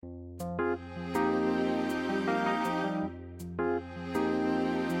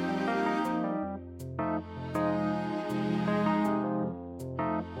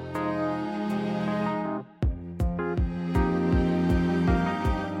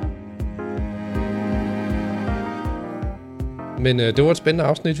Men det var et spændende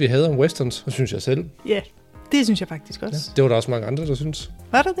afsnit, vi havde om westerns, synes jeg selv. Ja, det synes jeg faktisk også. Ja, det var der også mange andre, der synes.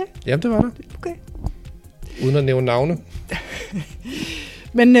 Var der det? Jamen, det var der. Okay. Uden at nævne navne.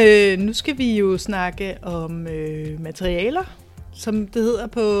 Men nu skal vi jo snakke om materialer, som det hedder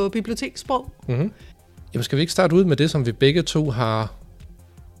på bibliotekssprog. Mm-hmm. Jamen, skal vi ikke starte ud med det, som vi begge to har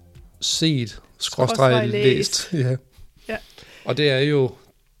set, læst. Ja. Ja. Og det er jo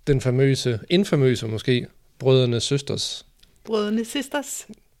den infamøse måske, Brødrene Sisters. Brødrene Sisters.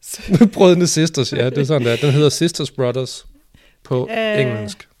 Brødrene Sisters, ja, det er sådan der. Den hedder Sisters Brothers på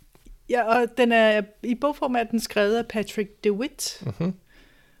engelsk. Ja, og den er i bogform er den skrevet af Patrick DeWitt. Mm-hmm.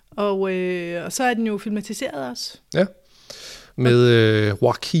 Og så er den jo filmatiseret også. Ja, med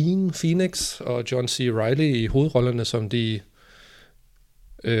Joaquin Phoenix og John C. Reilly i hovedrollerne som de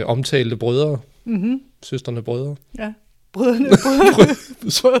omtalte brødre. Mm-hmm. Søstrene brødre. Ja,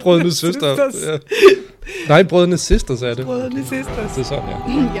 brødrene søstre. Ja. Nej, Brødrene Sisters er det. Brødrene Sisters. Det er sådan, ja.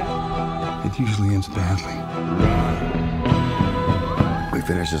 Ja. It usually ends badly. We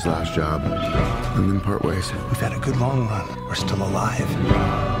finished this last job and then part ways. We've had a good long run. We're still alive.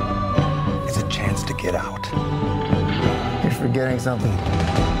 It's a chance to get out. You're forgetting something.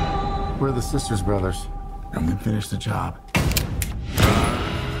 We're the Sisters Brothers, and we finished the job.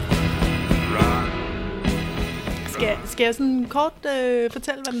 Skal jeg sådan kort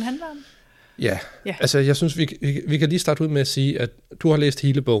fortælle, hvad den handler om? Ja, altså jeg synes, vi kan lige starte ud med at sige, at du har læst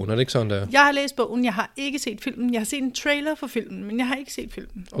hele bogen, er det ikke sådan der? Jeg har læst bogen, jeg har ikke set filmen. Jeg har set en trailer for filmen, men jeg har ikke set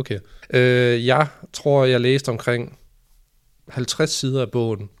filmen. Okay. Jeg tror, jeg læste omkring 50 sider af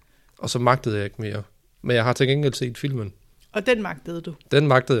bogen, og så magtede jeg ikke mere. Men jeg har til gengæld set filmen. Og den magtede du? Den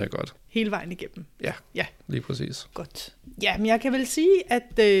magtede jeg godt. Hele vejen igennem? Ja. Lige præcis. Godt. Ja, men jeg kan vel sige,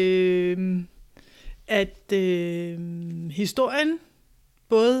 at historien,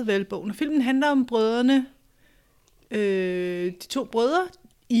 både vel bogen og filmen, handler om brødrene, de to brødre,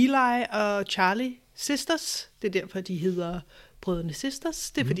 Eli og Charlie Sisters. Det er derfor, de hedder Brødrene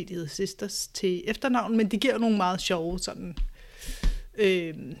Sisters. Det er fordi, de hedder Sisters til efternavn, men det giver nogle meget sjove sådan,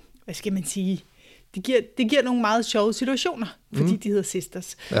 hvad skal man sige, det giver nogle meget sjove situationer, fordi de hedder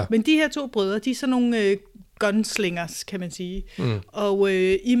Sisters. Ja. Men de her to brødre, de er sådan nogle gunslingers, kan man sige. Og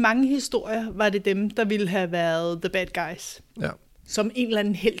i mange historier var det dem, der ville have været the bad guys. Ja. Som en eller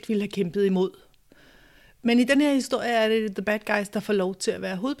anden helt ville have kæmpet imod. Men i den her historie er det the bad guys, der får lov til at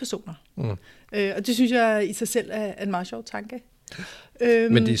være hovedpersoner. Og det synes jeg i sig selv er en meget sjov tanke.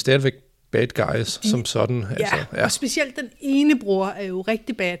 Men de er stadigvæk bad guys som sådan. Ja, og specielt den ene bror er jo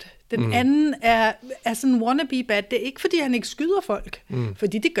rigtig bad. Den anden er sådan wannabe bad. Det er ikke, fordi han ikke skyder folk,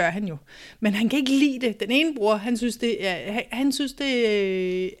 fordi det gør han jo. Men han kan ikke lide det. Den ene bror, han synes, det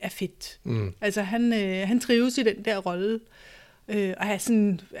er fedt. Altså, han trives i den der rolle. Og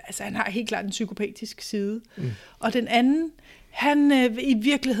han har helt klart en psykopatisk side. Og den anden, han vil i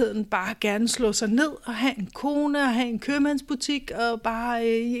virkeligheden bare gerne slå sig ned og have en kone og have en købmandsbutik og bare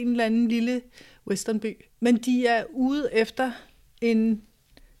i en eller anden lille westernby. Men de er ude efter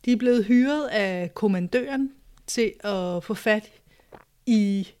de er blevet hyret af kommandøren til at få fat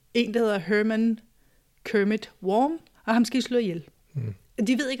i en, der hedder Herman Kermit Worm, og ham skal I slå ihjel.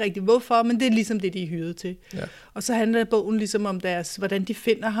 De ved ikke rigtig hvorfor, men det er ligesom det, de er hyret til. Ja. Og så handler bogen ligesom om hvordan de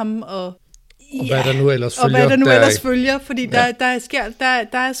finder ham, og hvad der nu ellers følger. Fordi der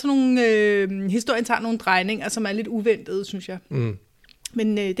er sådan nogle, historien tager nogle drejninger, som er lidt uventede, synes jeg.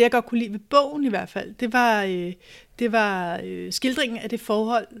 Men det, jeg godt kunne lide ved bogen i hvert fald, det var skildringen af det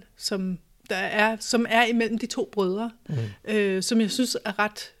forhold, som er imellem de to brødre, som jeg synes er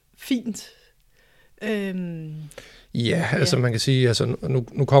ret fint. Altså man kan sige, altså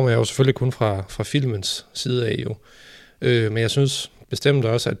nu kommer jeg jo selvfølgelig kun fra filmens side af jo, men jeg synes bestemt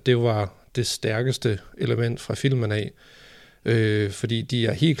også, at det var det stærkeste element fra filmen af, fordi de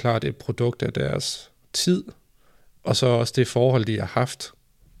er helt klart et produkt af deres tid, og så også det forhold, de har haft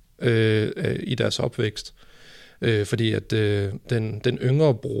i deres opvækst. Fordi at den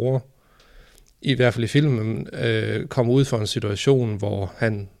yngre bror, i hvert fald i filmen, kommer ud for en situation, hvor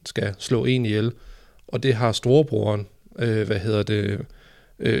han skal slå en ihjel, og det har storebroren,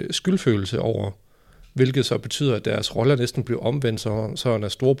 skyldfølelse over, hvilket så betyder, at deres roller næsten bliver omvendt, så er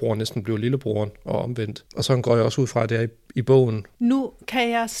storebroren næsten bliver lillebroren og omvendt. Og så går jeg også ud fra, at det er i bogen. Nu kan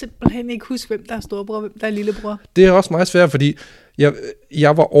jeg simpelthen ikke huske, hvem der er storebror og hvem der er lillebror. Det er også meget svært, fordi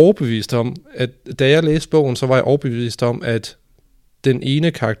jeg var overbevist om, at da jeg læste bogen, så var jeg overbevist om, at den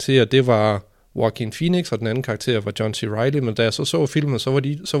ene karakter, det var Joaquin Phoenix, og den anden karakter var John C. Reilly, men da jeg så filmen, så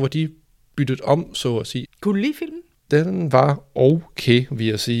var de byttet om, så at sige. Kunne du lide filmen? Den var okay, vil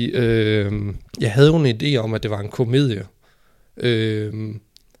jeg sige. Jeg havde jo en idé om, at det var en komedie.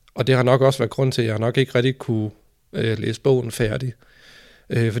 Og det har nok også været grund til, at jeg nok ikke rigtig kunne læse bogen færdig.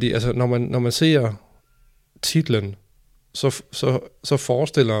 Fordi altså, når man ser titlen, så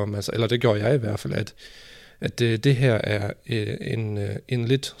forestiller man sig, eller det gjorde jeg i hvert fald, at det her er en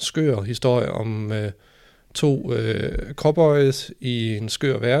lidt skør historie om 2 cowboys i en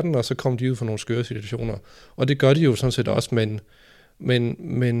skør verden, og så kommer de ud for nogle skøre situationer. Og det gør de jo sådan set også,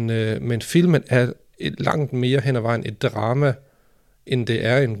 men filmen er langt mere hen ad vejen et drama, end det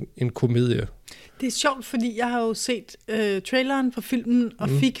er en komedie. Det er sjovt, fordi jeg har jo set traileren for filmen, og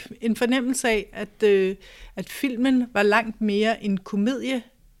fik en fornemmelse af, at filmen var langt mere en komedie,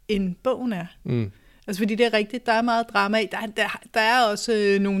 end bogen er. Altså fordi det er rigtigt, der er meget drama i. Der er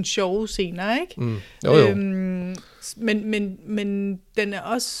også nogle sjove scener, ikke? Jo. Men den er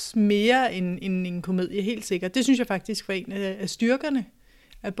også mere end en komedie, helt sikkert. Det synes jeg faktisk var en af styrkerne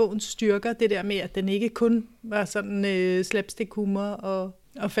af bogens styrker, det der med, at den ikke kun var sådan slapstick-humor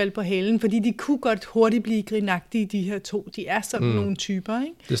og falde på halen, fordi de kunne godt hurtigt blive grinagtige, de her 2. De er sådan nogle typer,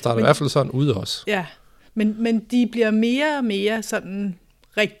 ikke? Det starter i hvert fald sådan ud også. Ja, men de bliver mere og mere sådan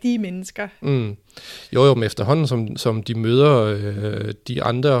rigtige mennesker. Jo, men efterhånden, som de møder de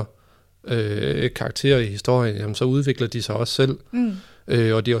andre karakterer i historien, jamen, så udvikler de sig også selv.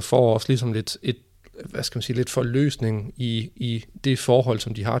 Og de får også ligesom lidt forløsning i det forhold,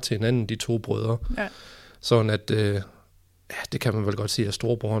 som de har til hinanden, de 2 brødre. Ja. Sådan at, det kan man vel godt sige, at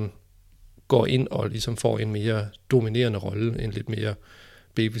storebroren går ind og ligesom får en mere dominerende rolle, en lidt mere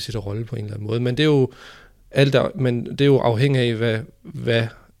babysitter-rolle på en eller anden måde. Men det er jo afhængigt af, hvad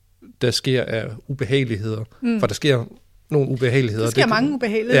der sker af ubehageligheder. For der sker nogle ubehageligheder. Der sker mange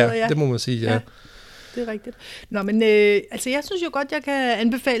ubehageligheder, ja. Det må man sige, ja. Det er rigtigt. Nå, men altså, jeg synes jo godt, jeg kan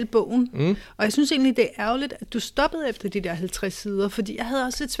anbefale bogen. Og jeg synes egentlig, det er ærgerligt, at du stoppede efter de der 50 sider, fordi jeg havde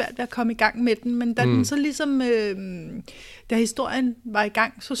også lidt svært ved at komme i gang med den, men da den så ligesom, da historien var i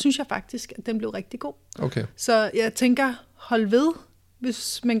gang, så synes jeg faktisk, at den blev rigtig god. Okay. Så jeg tænker, hold ved,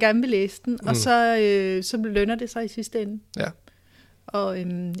 hvis man gerne vil læse den, og så lønner det sig i sidste ende. Ja. Og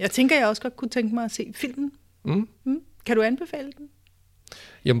jeg tænker, jeg også godt kunne tænke mig at se filmen. Kan du anbefale den?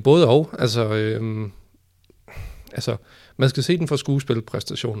 Jamen både og. Altså, man skal se den for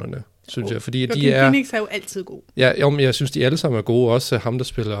skuespilpræstationerne, synes jeg. Fordi de er... Phoenix er jo altid god. Ja, men jeg synes, de alle sammen er gode. Også ham, der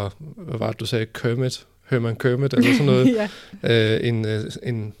spiller, hvad var det, du sagde, Herman Kermit, eller sådan noget.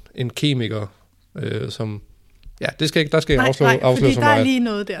 En kemiker, som... Ja, der skal jeg afsløre så meget. Der er lige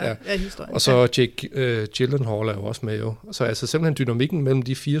noget der af historien. Og så Jake Gyllenhaal er jo også med jo. Så altså simpelthen dynamikken mellem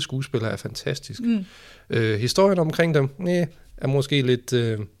de 4 skuespillere er fantastisk. Historien omkring dem, er måske lidt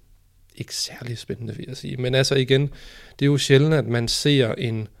ikke særlig spændende, vil jeg sige. Men altså igen, det er jo sjældent, at man ser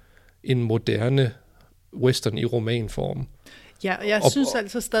en moderne western i romanform. Ja, og jeg synes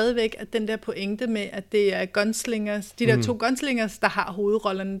altså stadigvæk, at den der pointe med, at det er gunslingers, de der 2 gunslingers, der har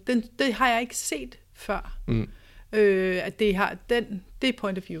hovedrollerne, det har jeg ikke set før. At det har det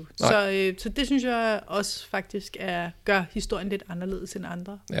point of view. Så det synes jeg også faktisk gør historien lidt anderledes end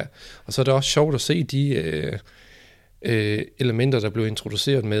andre. Ja, og så er det også sjovt at se de elementer, der blev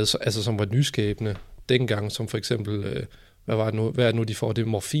introduceret med, altså som var nyskabende dengang, som for eksempel, hvad er det nu, de får? Det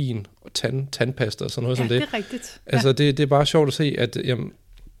morfin og tandpasta og sådan noget som det. Ja, det er rigtigt. Altså det er bare sjovt at se, at jamen,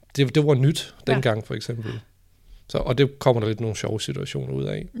 det var nyt dengang for eksempel. Så, og det kommer der lidt nogle sjove situationer ud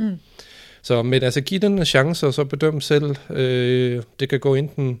af. Så, men altså, giv den en chance, og så bedøm selv. Det kan gå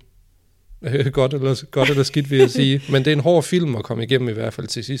enten godt eller skidt, vil jeg sige. Men det er en hård film at komme igennem, i hvert fald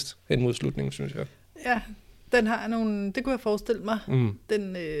til sidst, hen mod slutningen, synes jeg. Ja, den har nogle... Det kunne jeg forestille mig.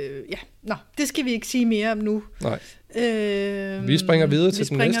 Den, det skal vi ikke sige mere om nu. Nej. Vi springer videre til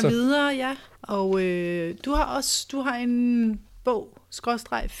den næste. Vi springer videre, ja. Og du har en bog,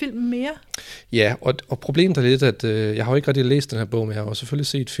 film mere. Ja, og problemet er lidt, at jeg har jo ikke rigtig læst den her bog, men jeg har jo selvfølgelig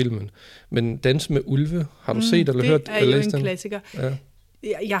set filmen. Men Dans med ulve, har du set eller hørt eller læst den? Det er jo en klassiker.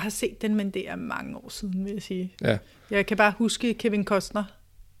 Ja. Jeg har set den, men det er mange år siden, vil jeg sige. Ja. Jeg kan bare huske Kevin Costner.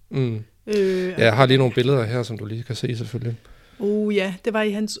 Jeg har lige nogle billeder her, som du lige kan se selvfølgelig. Ja, det var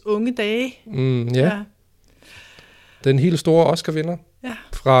i hans unge dage. Ja. Den helt store Oscar-vinder. Ja.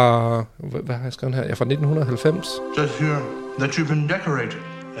 Fra, hvad har jeg skrevet her? Ja, fra 1990. Just hear that you've been decorated,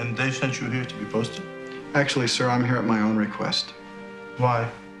 and they sent you here to be posted. Actually, sir, I'm here at my own request. Why?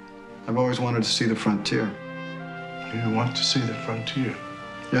 I've always wanted to see the frontier. You want to see the frontier?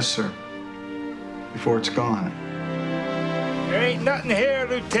 Yes, sir. Before it's gone. There ain't nothing here,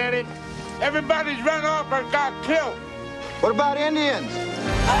 Lieutenant. Everybody's run off or got killed. What about Indians?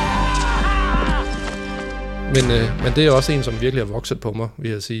 Men det er også en, som virkelig har vokset på mig,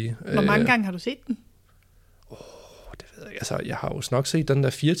 vil jeg sige. Hvor mange gange har du set den? Det ved jeg ikke. Altså, jeg har jo nok set den der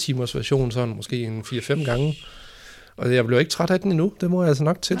 4-timers version, sådan måske en 4-5 gange. Og jeg blev ikke træt af den endnu, det må jeg altså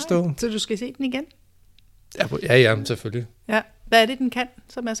nok tilstå. Nej, så du skal se den igen? Ja, selvfølgelig. Ja. Hvad er det, den kan,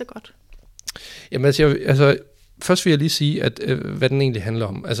 som er så godt? Jamen først vil jeg lige sige, at hvad den egentlig handler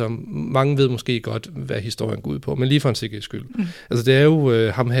om. Altså, mange ved måske godt, hvad historien går ud på, men lige for en sikkerheds skyld. Altså, det er jo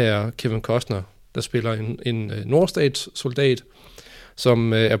ham her, Kevin Costner, der spiller en nordstatssoldat,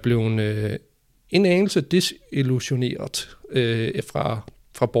 som er blevet en anelse desillusioneret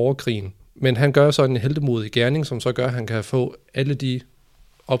fra borgerkrigen. Men han gør så en heltemodig gerning, som så gør, at han kan få alle de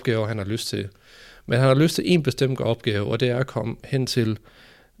opgaver, han har lyst til. Men han har lyst til en bestemt opgave, og det er at komme hen til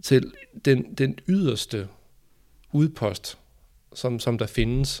den yderste udpost, som der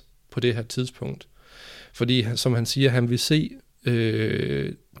findes på det her tidspunkt. Fordi, som han siger, han vil se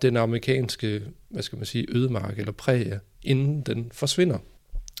den amerikanske, ødemark eller præge, inden den forsvinder.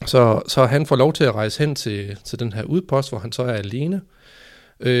 Så han får lov til at rejse hen til den her udpost, hvor han så er alene.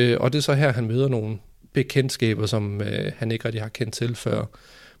 Og det er så her, han møder nogle bekendtskaber, som han ikke rigtig har kendt til før.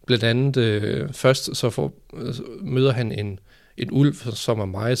 Blandt andet først så møder han en ulv, som er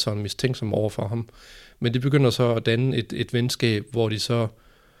meget sådan mistænksom over for ham. Men det begynder så at danne et venskab, hvor de så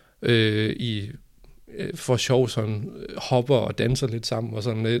for sjov sådan hopper og danser lidt sammen og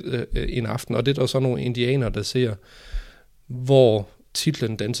sådan en aften. Og det er der så nogle indianere, der ser, hvor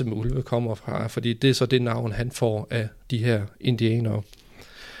titlen Danse med ulve kommer fra, fordi det er så det navn, han får af de her indianere.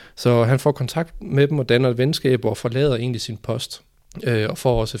 Så han får kontakt med dem og danner et venskab og forlader egentlig sin post. Og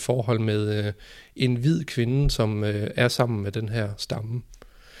får også et forhold med en hvid kvinde, som er sammen med den her stamme.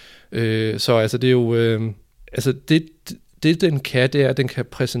 Så altså det er jo det den kan, det er, at den kan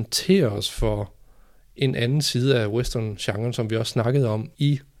præsentere os for en anden side af western-genren, som vi også snakkede om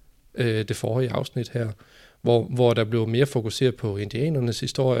i det forrige afsnit her, hvor der blev mere fokuseret på indianernes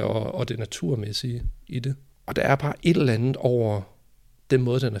historie og det naturmæssige i det. Og der er bare et eller andet over den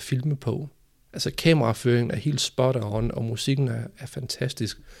måde, den er filmet på. Altså kameraføringen er helt spot on, og musikken er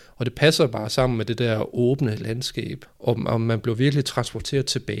fantastisk. Og det passer bare sammen med det der åbne landskab. Og man blev virkelig transporteret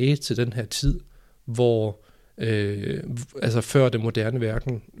tilbage til den her tid, hvor før det moderne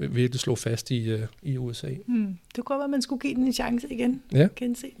verden virkelig slog fast i USA. Det kunne godt være, at man skulle give den en chance igen. Ja.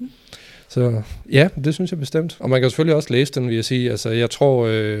 Gense den. Så ja, det synes jeg bestemt. Og man kan selvfølgelig også læse den, vil jeg sige. Altså, jeg tror,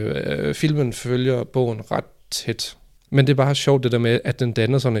 filmen følger bogen ret tæt. Men det er bare sjovt det der med, at den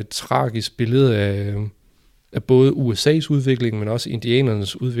danner sådan et tragisk billede af både USA's udvikling, men også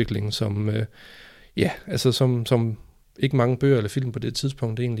indianernes udvikling, som som ikke mange bøger eller film på det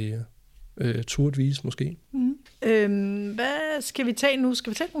tidspunkt egentlig turde vise måske. Hvad skal vi tage nu? Skal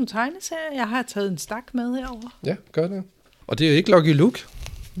vi tage nogle tegneserier? Jeg har taget en stak med herover. Ja, gør det. Og det er jo ikke Lucky Luke.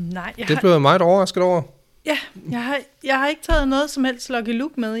 Nej. Det blev jeg meget overrasket over. Ja, jeg har ikke taget noget som helst Lucky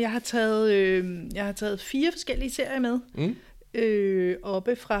Luke med. Jeg har taget 4 forskellige serier med.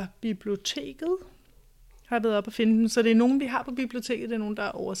 Oppe fra biblioteket. Har jeg været op og finde dem. Så det er nogen, vi har på biblioteket. Det er nogen, der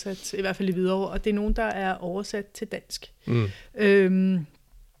er oversat, i hvert fald i Hvidovre. Og det er nogen, der er oversat til dansk.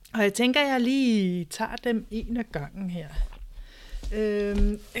 Og jeg tænker, jeg lige tager dem en af gangen her.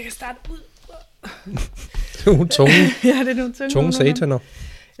 Jeg kan starte ud. Det er nogle tunge, ja, det er nogle tunge sataner.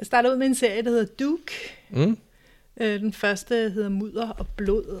 Jeg starter ud med en serie, der hedder Duke. Den første hedder Mudder og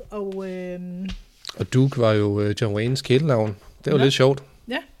Blod. Og Duke var jo John Waynes kælenavn. Det var lidt sjovt.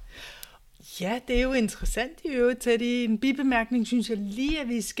 Ja. Ja, det er jo interessant i øvrigt, Teddy. En bibemærkning synes jeg lige, at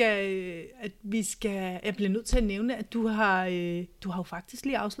jeg bliver nødt til at nævne, at du har jo faktisk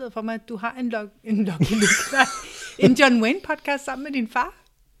lige afsløret for mig, at du har en John Wayne podcast sammen med din far.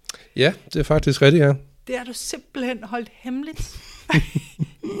 Ja, det er faktisk rigtigt, ja. Det har du simpelthen holdt hemmeligt.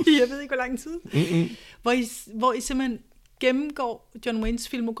 Jeg ved ikke, hvor lang tid. Hvor I simpelthen gennemgår John Waynes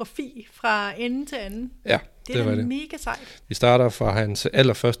filmografi fra ende til anden. Ja, det var mega sejt. Vi starter fra hans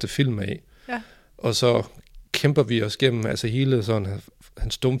allerførste film af, og så kæmper vi os gennem hele sådan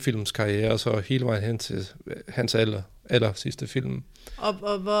hans stumfilmskarriere, og så hele vejen hen til hans aller sidste film. Og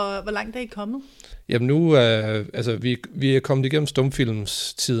hvor langt er I kommet? Jamen nu vi er kommet igennem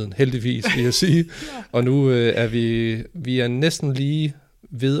stumfilmstiden, heldigvis, vil jeg sige. Og nu er vi er næsten lige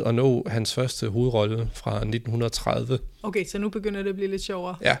ved at nå hans første hovedrolle fra 1930. Okay, så nu begynder det at blive lidt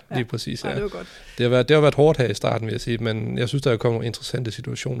sjovere. Ja, lige præcis. Ja. Det var godt. Det har været hårdt her i starten, vil jeg sige, men jeg synes, der er kommet nogle interessante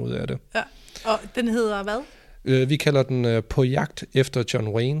situationer ud af det. Ja, og den hedder hvad? Vi kalder den På jagt efter John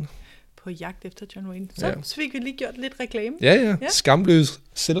Wayne. På jagt efter John Wayne. Så fik vi lige gjort lidt reklame. Ja. Skamløs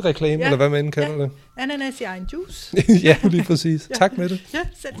selvreklame, eller hvad man end kalder det. Ananas i egen juice. Ja, lige præcis. Tak med det. Ja,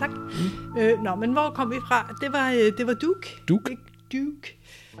 selv tak. Men hvor kom vi fra? Det var Duke. Duke.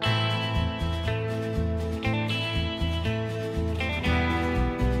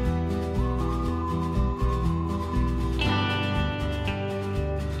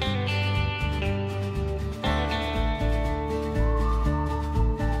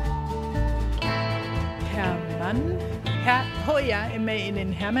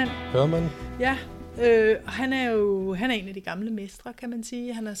 H-E-R-M-A-N-N, Herman. Herman? Ja, han er en af de gamle mestre, kan man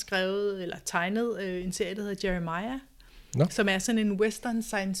sige. Han har skrevet, eller tegnet, en serie, der hedder Jeremiah, som er sådan en western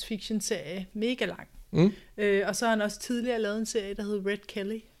science fiction serie, mega lang. Og så har han også tidligere lavet en serie, der hedder Red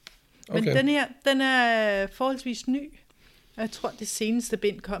Kelly. Men den her, den er forholdsvis ny. Jeg tror, det seneste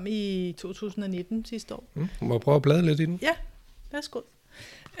bind kom i 2019 sidste år. Må jeg prøve at bladre lidt i den? Ja, værsgo.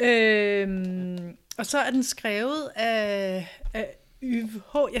 Og så er den skrevet af Yves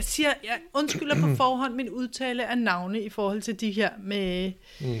H. Jeg undskylder på forhånd min udtale af navne i forhold til de her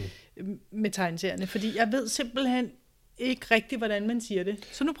med tegneserierne, fordi jeg ved simpelthen ikke rigtigt, hvordan man siger det.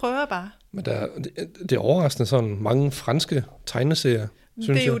 Så nu prøver jeg bare. Men det er overraskende sådan mange franske tegneserier, synes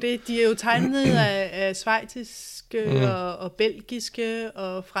jeg. Det er jo det. De er jo tegnet af schweiziske og belgiske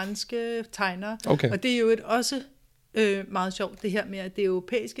og franske tegnere. Okay. Og det er jo også meget sjovt, det her med, at det er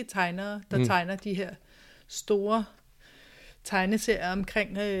europæiske tegnere, der tegner de her store tegneserier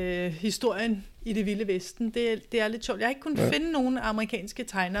omkring historien i det vilde vesten. Det er lidt sjovt. Jeg har ikke kunnet finde nogen amerikanske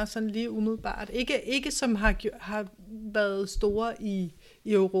tegnere sådan lige umiddelbart. Ikke som har været store i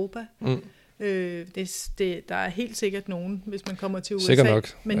Europa. Der er helt sikkert nogen, hvis man kommer til USA. Sikkert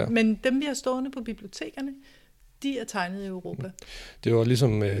nok. Men dem, vi har stående på bibliotekerne, de er tegnet i Europa. Det var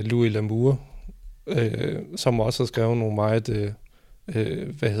ligesom Louis L'Amour, som også har skrevet nogle meget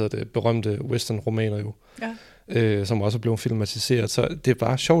berømte western-romaner jo. Ja. Som også er blevet filmatiseret. Så det er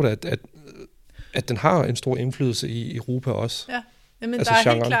bare sjovt, at den har en stor indflydelse i Europa også. Ja, men altså der er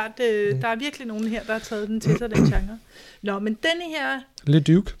genren. Helt klart, der er virkelig nogen her, der har taget den til sig, den genre. Nå, men denne her... Le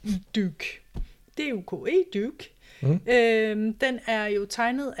Duc. D-U-K-E, Duc. Den er jo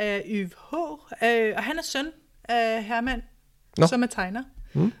tegnet af Yves H. Og han er søn af Herman, som er tegner.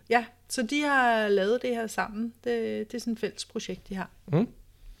 Ja, så de har lavet det her sammen. Det er sådan et fælles projekt, de har.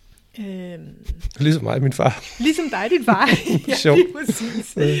 Ligesom mig og min far. Ligesom dig, din far. Ja, lige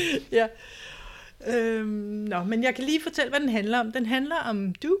præcis. Ja. Men jeg kan lige fortælle, hvad den handler om. Den handler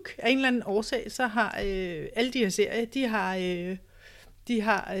om Duc. Af en eller anden årsag, så har alle de her serier, de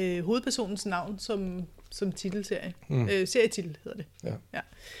har hovedpersonens navn som titelserie. Serietitel hedder det.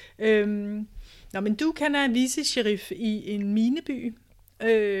 Ja. Men Duc, han er vice-sheriff i en mineby.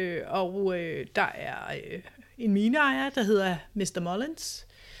 Der er en mineejer, der hedder Mr. Mullins.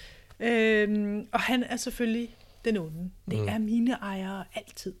 Og han er selvfølgelig den onde. Det er mineejere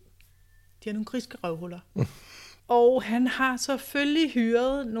altid. De har nogle griske røvhuller. Og han har selvfølgelig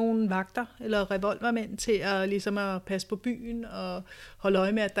hyret nogle vagter eller revolvermænd til at, ligesom at passe på byen og holde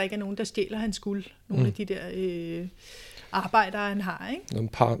øje med, at der ikke er nogen, der stjæler hans guld. Nogle af de der arbejdere, han har, ikke? En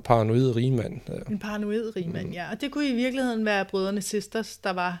paranoid rigmand. Ja. En paranoid rigmand, ja. Og det kunne i virkeligheden være brødrene Sisters,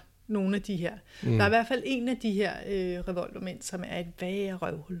 der var nogle af de her. Der er i hvert fald en af de her revolvermænd, som er et værre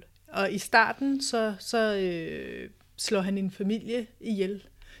røvhul. Og i starten, så slår han en familie ihjel.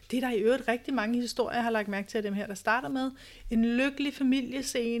 Det er der i øvrigt rigtig mange historier, jeg har lagt mærke til af dem her, der starter med en lykkelig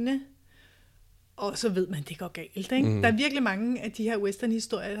familiescene, og så ved man, det går galt. Ikke? Der er virkelig mange af de her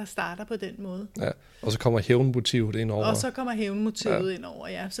western-historier, der starter på den måde. Ja, og så kommer hævnmotivet ind over. Ind over,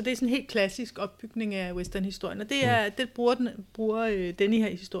 ja. Så det er sådan en helt klassisk opbygning af western-historien, og det bruger denne her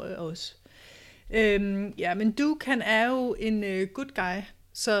historie også. Men Duc, han er jo en good guy,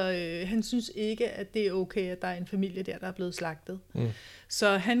 så han synes ikke, at det er okay, at der er en familie der er blevet slagtet.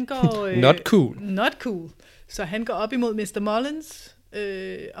 Så han går... Not cool. Så han går op imod Mr. Mullins,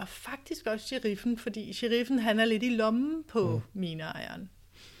 og faktisk også sheriffen, fordi sheriffen, han er lidt i lommen på mineejeren.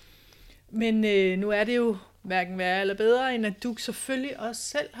 Men nu er det jo hverken værre eller bedre, end at Duc selvfølgelig også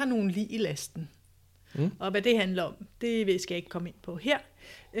selv har nogle lig i lasten. Og hvad det handler om, det skal jeg ikke komme ind på her.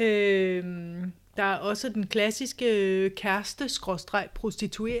 Der er også den klassiske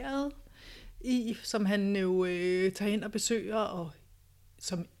kæreste-prostituerede, som han jo tager hen og besøger, og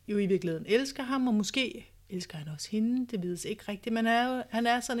som jo i virkeligheden elsker ham, og måske elsker han også hende, det vides ikke rigtigt, men han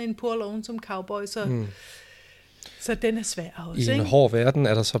er sådan en poor lonesome cowboy, så den er svær også. I en hård verden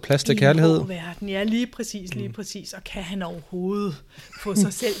er der så plads til kærlighed? I en hård verden, ja, lige præcis. Og kan han overhovedet få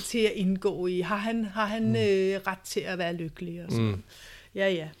sig selv til at indgå i? Har han ret til at være lykkelig? Og sådan.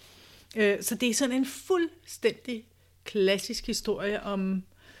 Ja. Så det er sådan en fuldstændig klassisk historie om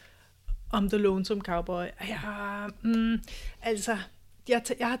The Lonesome Cowboy. Jeg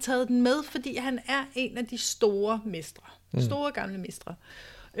har taget den med, fordi han er en af de store mestre. Store gamle mestre.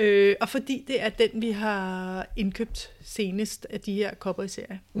 Og fordi det er den, vi har indkøbt senest af de her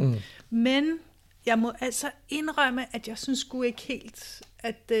cowboy-serier. Men jeg må altså indrømme, at jeg synes sgu ikke helt,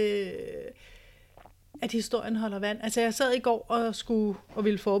 at historien holder vand. Altså jeg sad i går og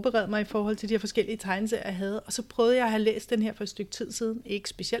ville forberede mig i forhold til de her forskellige tegneserier, jeg havde, og så prøvede jeg at have læst den her for et stykke tid siden, ikke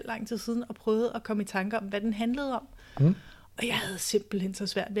specielt lang tid siden, og prøvede at komme i tanke om, hvad den handlede om. Og jeg havde simpelthen så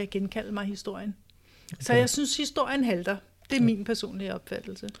svært ved at genkalde mig historien. Okay. Så jeg synes, historien halter. Det er min personlige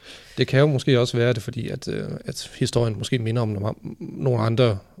opfattelse. Det kan jo måske også være det, fordi at historien måske minder om nogle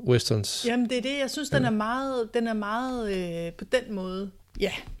andre westerns. Jamen det er det, jeg synes, den er meget på den måde,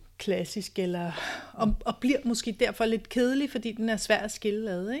 ja, klassisk, og bliver måske derfor lidt kedelig, fordi den er svær at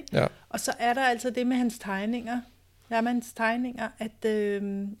skille ad, ikke? Ja. Og så er der altså det med hans tegninger. At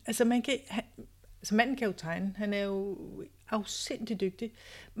manden kan jo tegne. Han er jo afsindig dygtig.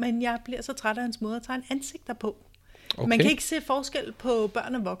 Men jeg bliver så træt af hans måde at tegne ansigter på. Okay. Man kan ikke se forskel på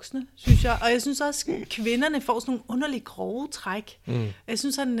børn og voksne, synes jeg. Og jeg synes også, at kvinderne får sådan nogle underligt grove træk. Jeg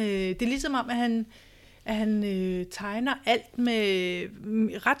synes, det er ligesom om, at han tegner alt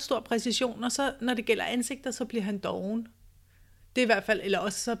med ret stor præcision, og så når det gælder ansigter, så bliver han doven. Det er i hvert fald, eller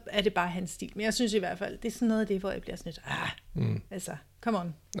også så er det bare hans stil. Men jeg synes i hvert fald, det er sådan noget af det, hvor jeg bliver sådan lidt, altså, come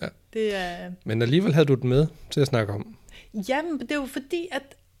on. Ja. Det er... Men alligevel havde du den med til at snakke om. Jamen, det er jo fordi,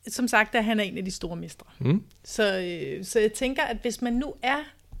 at som sagt, at han er en af de store mestre. Så jeg tænker, at hvis man nu er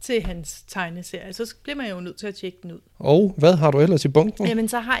til hans tegneserie, så bliver man jo nødt til at tjekke den ud. Og hvad har du ellers i bunken? Jamen,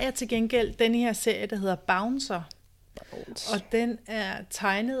 så har jeg til gengæld den her serie, der hedder Bouncer. Og den er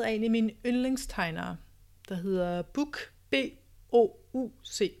tegnet af en af mine yndlingstegnere, der hedder Buck,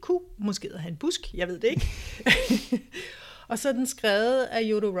 B-O-U-C-Q. Måske hedder han Busk, jeg ved det ikke. Og så er den skrevet af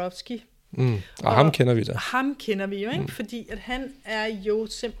Jodorowsky. Og ham kender vi da. Ham kender vi jo, ikke? Fordi at han er jo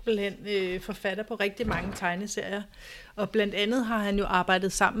simpelthen forfatter på rigtig mange tegneserier. Og blandt andet har han jo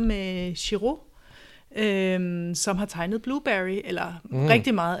arbejdet sammen med Giraud, som har tegnet Blueberry, eller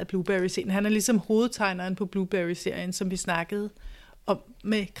rigtig meget af Blueberry-serien. Han er ligesom hovedtegneren på Blueberry-serien, som vi snakkede om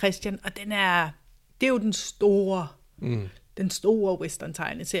med Christian. Og det er jo den store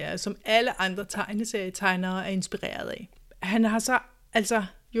western-tegneserie, som alle andre tegneserietegnere er inspireret af. Han har så, altså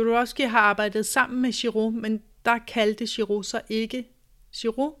Jodorowsky har arbejdet sammen med Giraud, men der kaldte Giraud så ikke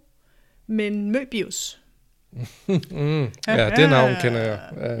Giraud, men Möbius. Ja, det navn kender jeg.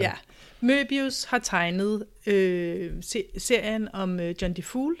 Ja. Möbius har tegnet serien om John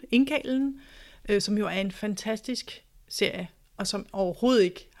DeFool, Indkalen, som jo er en fantastisk serie, og som overhovedet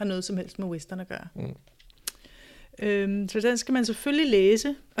ikke har noget som helst med western at gøre. Så den skal man selvfølgelig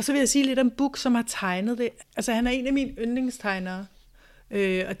læse. Og så vil jeg sige lidt om Buck, som har tegnet det. Altså han er en af mine yndlingstegnere,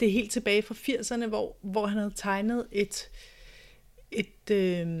 og det er helt tilbage fra 80'erne, hvor han havde tegnet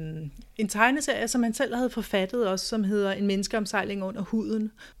en tegneserie, som han selv havde forfattet også, som hedder En menneskeomsejling under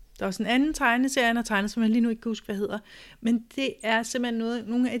huden. Der er også en anden tegneserie, han har tegnet, som jeg lige nu ikke kan huske, hvad hedder. Men det er simpelthen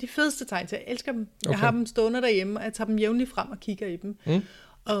nogle af de fedeste tegneserier. Jeg elsker dem. Okay. Jeg har dem stående derhjemme, og jeg tager dem jævnligt frem og kigger i dem.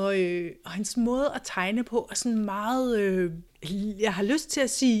 Og hans måde at tegne på er sådan meget, jeg har lyst til at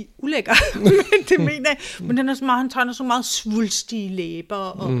sige ulækker, men det mener jeg. Men han tegner så meget svulstige læber,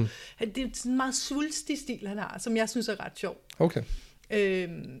 og det er sådan en meget svulstig stil, han har, som jeg synes er ret sjov. Okay.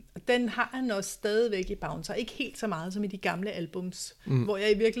 Den har han også stadigvæk i Bouncer. Ikke helt så meget som i de gamle albums, hvor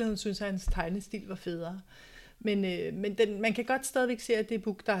jeg i virkeligheden synes, at hans tegnestil var federe. Men man kan godt stadigvæk se, at det er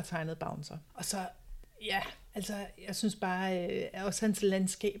Buck, der har tegnet Bouncer. Og så, ja, altså, jeg synes bare, at også hans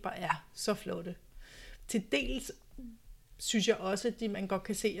landskaber er så flotte. Til dels synes jeg også, at man godt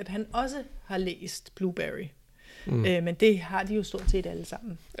kan se, at han også har læst Blueberry. Men det har de jo stort set alle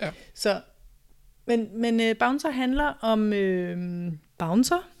sammen. Ja. Så, men Bouncer handler om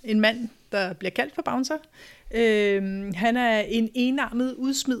Bouncer, en mand, der bliver kaldt for Bouncer. Han er en enarmet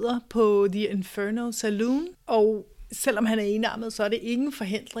udsmider på The Inferno Saloon, og selvom han er enarmet, så er det ingen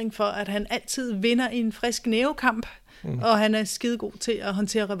forhindring for, at han altid vinder en frisk nævekamp, og han er skidegod til at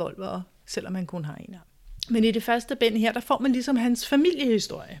håndtere revolver, selvom han kun har en arm. Men i det første bind her, der får man ligesom hans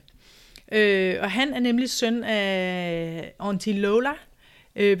familiehistorie. Og han er nemlig søn af Auntie Lola,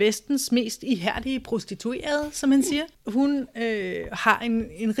 Vestens mest ihærdige prostituerede, som han siger. Hun har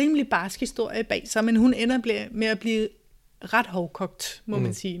en rimelig barsk historie bag sig, men hun ender med at blive ret hårdkogt, må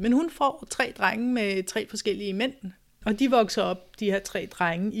man sige. Men hun får 3 drenge med 3 forskellige mænd, og de vokser op, de her 3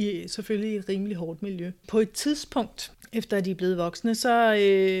 drenge, i selvfølgelig et rimelig hårdt miljø. På et tidspunkt, efter at de er blevet voksne,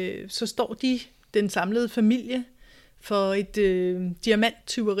 så står den samlede familie for et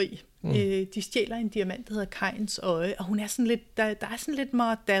diamanttyveri. De stjæler en diamant, der hedder Kains øje, og hun er sådan lidt, der er sådan lidt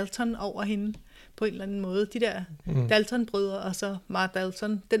Mara Dalton over hende på en eller anden måde. De der Dalton-brødre, og så Mara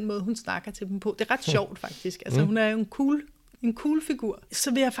Dalton, den måde hun snakker til dem på. Det er ret sjovt faktisk. Altså hun er jo en cool figur.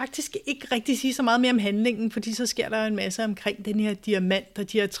 Så vil jeg faktisk ikke rigtig sige så meget mere om handlingen, fordi så sker der jo en masse omkring den her diamant,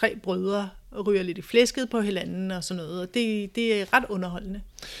 og de her 3 brødre ryger lidt i flæsket på hinanden og sådan noget, og det er ret underholdende.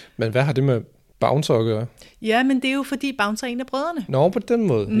 Men hvad har det med Bouncer at gøre? Ja, men det er jo fordi Bouncer er en af brødrene. Nå, på den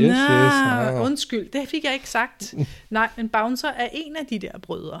måde. Yes, Undskyld, det fik jeg ikke sagt. Nej, men Bouncer er en af de der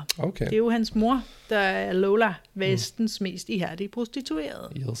brødre. Okay. Det er jo hans mor, der er Lola, Vestens mest ihærdige prostituerede.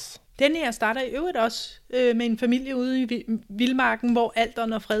 Yes. Den her starter i øvrigt også med en familie ude i vildmarken, hvor alt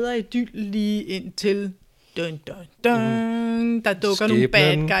under fred og idyll lige indtil der dukker nogle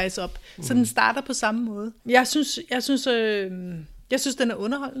bad guys op. Så den starter på samme måde. Jeg synes, den er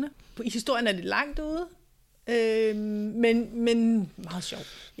underholdende. Historien er lidt langt ude, men meget sjov.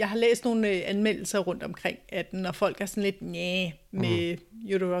 Jeg har læst nogle anmeldelser rundt omkring, at når folk er sådan lidt med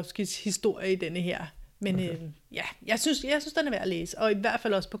Jodorowskis historie i denne her. Men jeg synes, den er værd at læse, og i hvert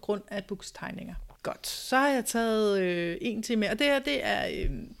fald også på grund af Books tegninger. Godt, så har jeg taget en til med, og det er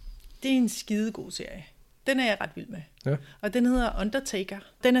en skidegod serie. Den er jeg ret vild med. Ja. Og den hedder Undertaker.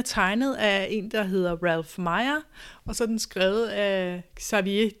 Den er tegnet af en, der hedder Ralph Meyer, og så er den skrevet af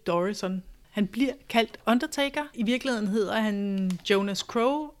Xavier Dorison. Han bliver kaldt Undertaker. I virkeligheden hedder han Jonas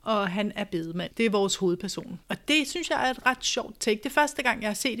Crow, og han er bedemand. Det er vores hovedperson. Og det synes jeg er et ret sjovt take. Det er første gang, jeg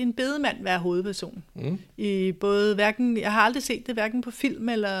har set en bedemand være hovedperson. Jeg har aldrig set det hverken på film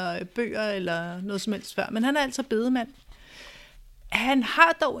eller bøger eller noget som helst før, men han er altså bedemand. Han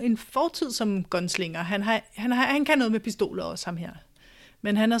har dog en fortid som gunslinger. Han kan noget med pistoler også, ham her.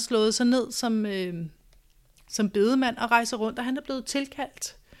 Men han har slået sig ned som bedemand og rejser rundt, og han er blevet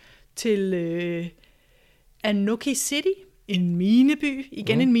tilkaldt til Anoki City, en mineby,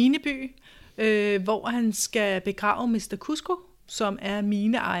 en mineby, hvor han skal begrave Mr. Cusco, som er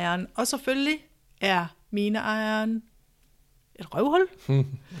mineejeren. Og selvfølgelig er mineejeren et røvhul,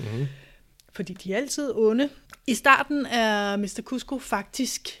 fordi de er altid onde. I starten er Mr. Cusco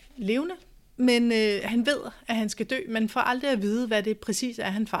faktisk levende, men han ved, at han skal dø. Man får aldrig at vide, hvad det præcis er,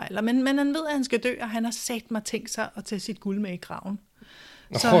 han fejler. Men han ved, at han skal dø, og han har sat mig tænkt sig at tage sit guld med i graven.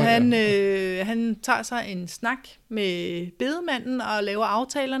 Så han tager sig en snak med bedemanden og laver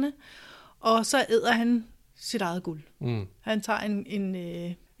aftalerne, og så æder han sit eget guld. Han tager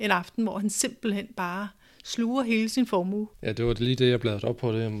en aften, hvor han simpelthen bare sluger hele sin formue. Ja, det var lige det, jeg bladrede op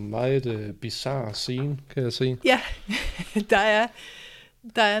på. Det er en meget bizarre scene, kan jeg se. Ja,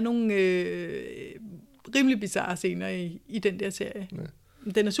 der er nogle rimelig bizarre scener i den der serie.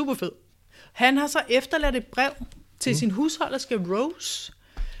 Ja. Den er super fed. Han har så efterladt et brev til sin husholderske Rose,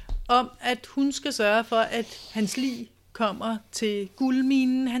 om at hun skal sørge for, at hans lig kommer til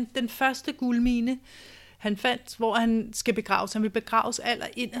guldminen. Den første guldmine, han fandt, hvor han skal begraves. Han vil begraves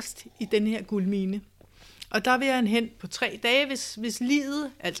allerinderst i den her guldmine. Og der vil han hen på 3 dage, hvis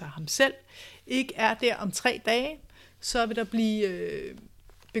livet, altså ham selv, ikke er der om 3 dage, så vil der blive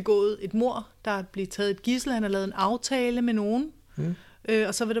begået et mord, der er blevet taget et gidsel, han har lavet en aftale med nogen,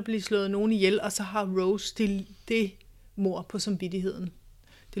 og så vil der blive slået nogen ihjel, og så har Rose det mord på samvittigheden.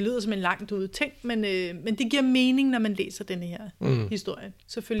 Det lyder som en langt ude ting, men det giver mening, når man læser denne her historie.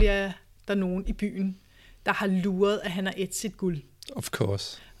 Selvfølgelig er der nogen i byen, der har luret, at han har ædt sit guld. Of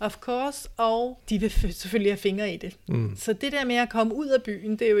course, og de vil selvfølgelig have fingre i det. Så det der med at komme ud af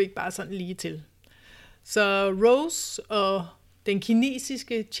byen, det er jo ikke bare sådan lige til. Så Rose og den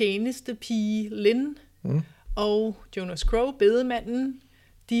kinesiske tjenestepige Lin og Jonas Crow, bedemanden,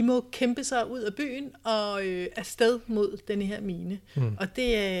 de må kæmpe sig ud af byen og afsted mod denne her mine. Og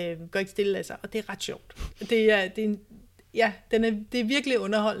det går ikke stille af sig, og det er ret sjovt. Det er virkelig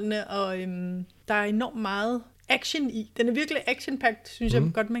underholdende, og der er enormt meget action i. Den er virkelig action-packed, synes jeg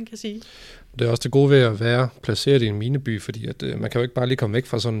godt, man kan sige. Det er også det gode ved at være placeret i en mineby, fordi at, man kan jo ikke bare lige komme væk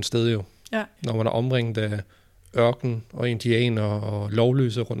fra sådan et sted jo. Ja. Når man er omringet af ørken og indianer og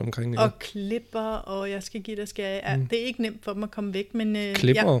lovløse rundt omkring. Og klipper, og jeg skal give dig skære. Ja, det er ikke nemt for dem at komme væk, men...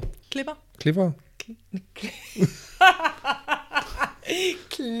 Klipper? Ja. Klipper?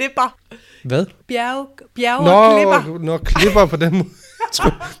 Klipper. Hvad? Bjerg Nå, klipper på den måde. Det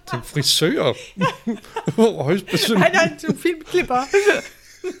er frisører. Højst besynderligt. Nej, det er en filmklipper.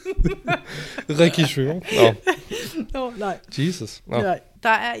 Regissør. Nå, nej. Jesus. Nej. Der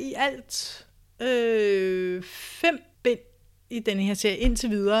er i alt 5 bind i denne her serie indtil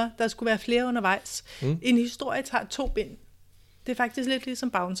videre. Der skulle være flere undervejs. En historie tager 2 bind. Det er faktisk lidt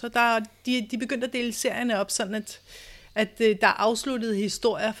ligesom Bouncer. De begyndte at dele serierne op, sådan at der er afsluttede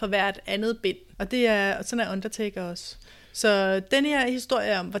historier for hvert andet bind. Og sådan er Undertaker også. Så den her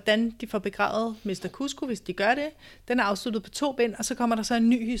historie om, hvordan de får begravet Mr. Cusco, hvis de gør det, den er afsluttet på 2 bind, og så kommer der så en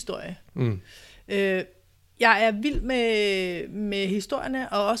ny historie. Jeg er vild med historierne,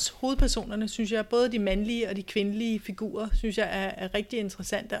 og også hovedpersonerne, synes jeg, både de mandlige og de kvindelige figurer, synes jeg er rigtig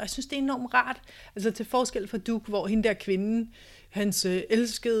interessante, og jeg synes, det er enormt rart, altså til forskel fra Duke, hvor hende der kvinden hans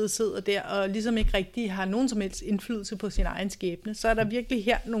elskede sidder der, og ligesom ikke rigtig har nogen som helst indflydelse på sin egen skæbne, så er der virkelig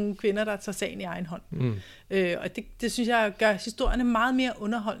her nogle kvinder, der tager sagen i egen hånd. Og det synes jeg gør historierne meget mere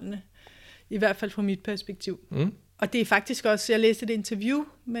underholdende, i hvert fald fra mit perspektiv. Og det er faktisk også, jeg læste et interview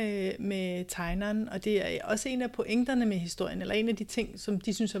med tegneren, og det er også en af pointerne med historien, eller en af de ting, som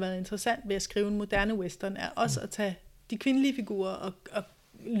de synes har været interessant ved at skrive en moderne western, er også at tage de kvindelige figurer og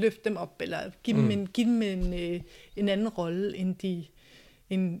løfte dem op, eller give dem en anden rolle, end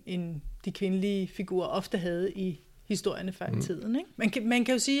de kvindelige figurer ofte havde i historierne før i tiden. Ikke? Man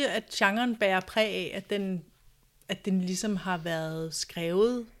kan jo sige, at genren bærer præg af, at den ligesom har været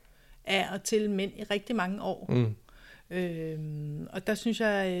skrevet af og til mænd i rigtig mange år. Og der synes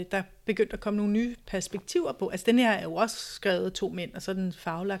jeg, der er begyndt at komme nogle nye perspektiver på. Altså den her er jo også skrevet af 2 mænd, og så er den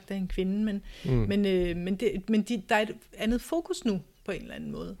faglagt af en kvinde, men der er et andet fokus nu, på en eller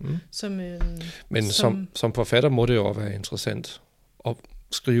anden måde. Som forfatter må det jo være interessant at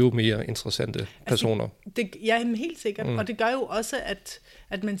skrive mere interessante personer. Ja, helt sikkert. Og det gør jo også,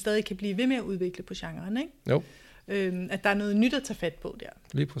 at man stadig kan blive ved med at udvikle på genren, ikke? Jo. At der er noget nyt at tage fat på der.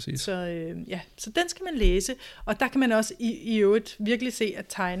 Lige præcis. Så den skal man læse. Og der kan man også i øvrigt virkelig se, at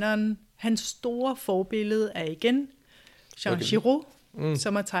tegneren, hans store forbillede er igen Jean Giraud,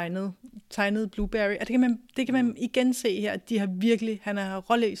 som har tegnet Blueberry. Og det kan man igen se her, at han har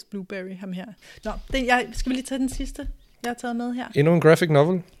rålæst Blueberry, ham her. Nå, skal vi lige tage den sidste, jeg har taget med her? Endnu en graphic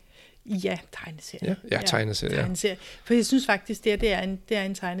novel? Ja, tegneserie. Ja, tegneserie. For jeg synes faktisk, det er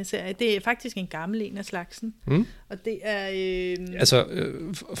en tegneserie. Det er faktisk en gammel en af slagsen. Og det er...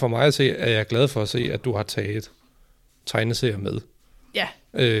 for mig at se, er jeg glad for at se, at du har taget tegneserier med. Ja,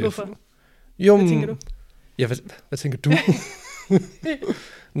 hvorfor? Hvad tænker du? Ja, hvad tænker du?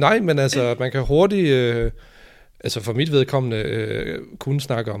 Nej, men altså, man kan hurtigt... for mit vedkommende kunne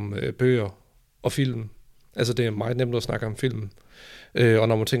snakke om bøger og film. Altså, det er meget nemt at snakke om film. Og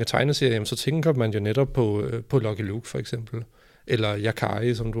når man tænker tegneserier, så tænker man jo netop på Lucky Luke for eksempel. Eller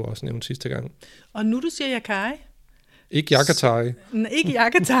Yakai, som du også nævnte sidste gang. Og nu du siger Yakai... Ikke Yakatai. Ikke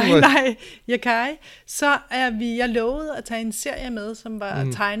Yakatai, nej. Yakai. Så er jeg lovet at tage en serie med, som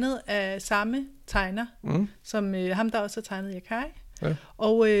var tegnet af samme tegner, som ham, der også har tegnet Yakai. Ja.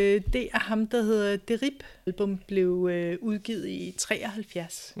 Og det er ham, der hedder Derib. Album blev udgivet i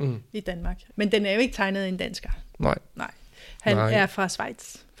 73 i Danmark. Men den er jo ikke tegnet af en dansker. Nej. Han er fra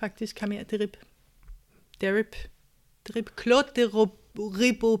Schweiz, faktisk, ham her, Derib. Claude de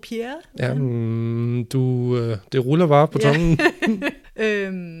Ribeaupierre. Ja, det ruller bare på tungen.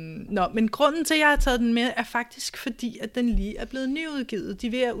 Men grunden til, at jeg har taget den med, er faktisk fordi, at den lige er blevet nyudgivet. De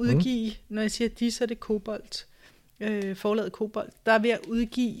er ved at udgive, når jeg siger de, så er det Kobolt. Forlaget Kobolt. Der er ved at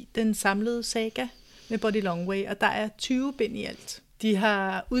udgive den samlede saga med Buddy Longway, og der er 20 bind i alt. De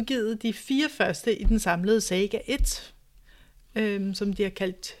har udgivet de 4 første i den samlede saga 1, som de har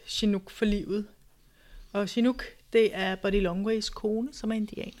kaldt Chinook for livet. Og Chinook, det er Buddy Longways kone, som er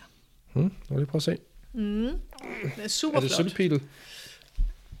indianer. Nu vil jeg prøve at se. Det er super flot. Er det sølvpil?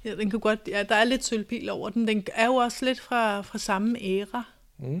 Ja, den kan godt, ja, der er lidt sølvpil over den. Den er jo også lidt fra samme æra,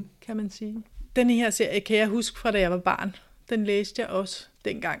 kan man sige. Denne her serie kan jeg huske fra, da jeg var barn. Den læste jeg også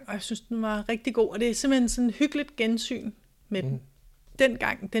dengang, og jeg synes, den var rigtig god. Og det er simpelthen sådan et hyggeligt gensyn med den.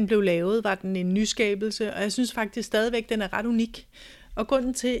 Dengang den blev lavet, var den en nyskabelse, og jeg synes faktisk stadigvæk, den er ret unik. Og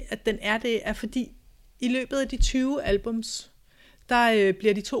grunden til, at den er det, er fordi i løbet af de 20 albums, der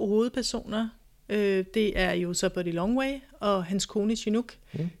bliver de 2 hovedpersoner, det er jo så Buddy Longway og hans kone Chinook,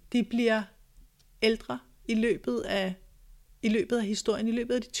 de bliver ældre i løbet af historien. I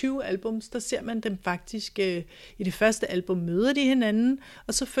løbet af de 20 albums, der ser man dem faktisk, i det første album møder de hinanden,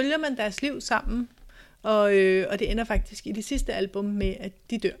 og så følger man deres liv sammen, og det ender faktisk i det sidste album med, at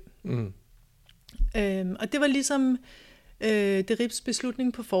de dør. Og det var ligesom Deribs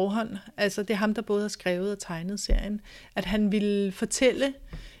beslutning på forhånd, altså det er ham, der både har skrevet og tegnet serien, at han ville fortælle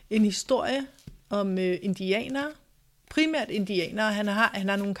en historie om indianere, primært indianere. Han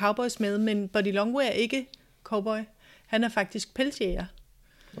har nogle cowboys med, men Buddy Longway er ikke cowboy. Han er faktisk pelsjæger.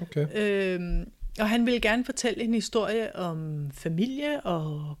 Okay. Og han ville gerne fortælle en historie om familie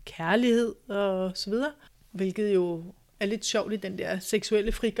og kærlighed og så videre, hvilket jo er lidt sjovt i den der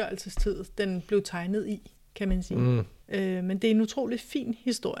seksuelle frigørelsestid, den blev tegnet i, kan man sige. Men det er en utrolig fin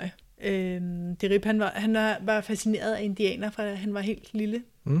historie. Derib, han var fascineret af indianer, fra han var helt lille.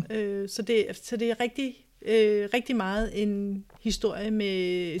 Så det er rigtig meget en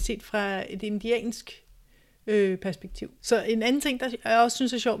historie set fra et indiansk perspektiv. Så en anden ting, der jeg også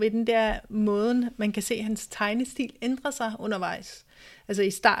synes er sjov ved den, det er måden, man kan se hans tegnestil ændre sig undervejs. Altså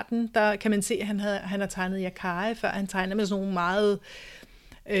i starten, der kan man se, at han har tegnet Yakai, før han tegner med sådan nogle meget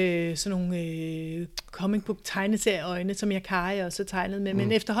sådan nogle comic book tegneserieøjne, som Yakari også tegnet med,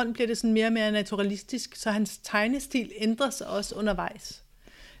 men efterhånden bliver det sådan mere og mere naturalistisk, så hans tegnestil ændrer sig også undervejs.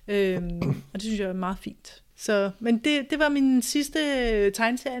 Og det synes jeg er meget fint. Så, men det var min sidste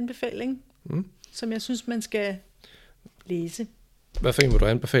tegneserieanbefaling, som jeg synes, man skal læse. Hvad for en vil du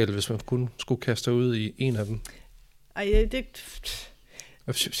anbefale, hvis man kun skulle kaste ud i en af dem? Ej,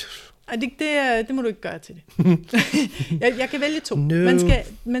 det må du ikke gøre til det. jeg kan vælge 2. No.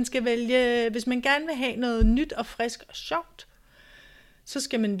 Man skal vælge, hvis man gerne vil have noget nyt og frisk og sjovt, så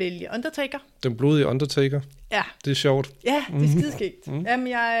skal man vælge Undertaker. Den blodige Undertaker? Ja. Det er sjovt. Ja, det er skideskægt. Jamen,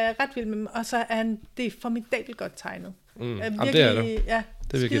 jeg er ret vild med dem, og så er det er formidabelt godt tegnet. Virkelig, det er det. Ja,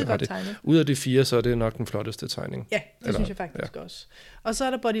 det er virkelig godt tegnet. Ud af de 4, så er det nok den flotteste tegning. Ja, det synes jeg faktisk også. Og så er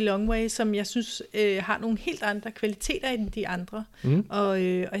der Body Longway, som jeg synes har nogle helt andre kvaliteter end de andre. Og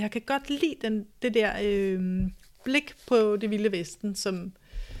jeg kan godt lide det der blik på det vilde vesten,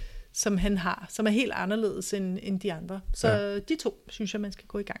 som han har, som er helt anderledes end de andre. Så de 2 synes jeg, man skal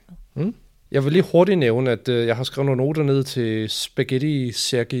gå i gang med. Jeg vil lige hurtigt nævne, at jeg har skrevet nogle noter ned til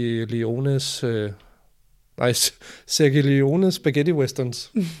Sergio Leones Spaghetti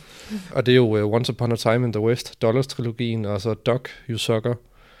Westerns. Og det er jo Once Upon a Time in the West, Dollars-trilogien, og så Doc, You Sucker,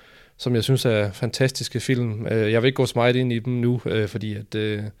 som jeg synes er fantastiske film. Jeg vil ikke gå så meget ind i dem nu, fordi at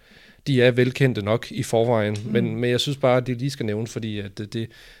de er velkendte nok i forvejen, men jeg synes bare, at de lige skal nævne, fordi at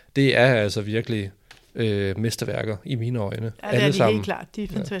det er altså virkelig mesterværker i mine øjne. Ja, det er de helt klart. De er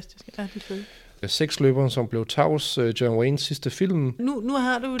fantastiske. Ja, de er fede. Seksløberen, som blev tavs, John Waynes sidste film. Nu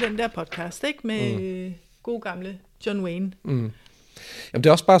har du jo den der podcast, ikke? Med god gamle John Wayne. Jamen, det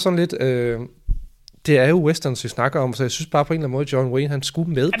er også bare sådan lidt... det er jo westerns, vi snakker om, så jeg synes bare på en eller anden måde, John Wayne, han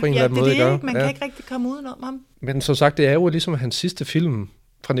skulle med på en eller anden måde. Ja, man kan ikke rigtig komme udenom ham. Men som sagt, det er jo ligesom hans sidste film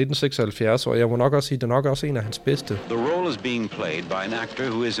fra 1976, og jeg må nok også sige, det er nok også en af hans bedste. The role is being played by an actor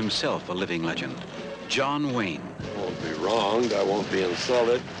who is himself a living legend. John Wayne. I won't be wronged, I won't be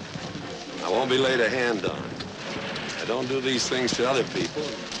insulted, I won't be laid a hand on. I don't do these things to other people.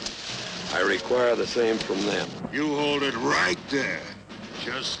 I require the same from them. You hold it right there.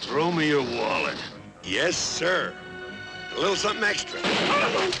 Just throw me your wallet. Yes, sir. A little something extra.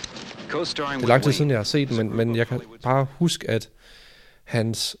 Det er lang tid siden, jeg har set den, men jeg kan bare huske, at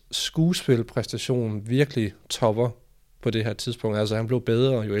hans skuespilpræstation virkelig topper på det her tidspunkt. Altså, han blev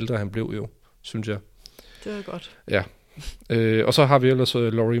bedre, jo ældre han blev jo, synes jeg. Det er godt. Ja. Og så har vi ellers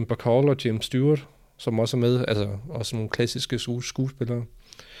Lorraine Bacall og James Stewart, som også er med, altså også nogle klassiske skuespillere.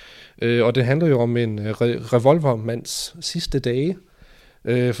 Og det handler jo om en revolvermands sidste dage,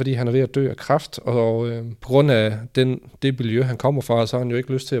 fordi han er ved at dø af kræft, og på grund af det miljø, han kommer fra, så har han jo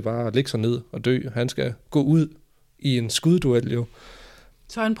ikke lyst til at bare ligge sig ned og dø. Han skal gå ud i en skudduel jo.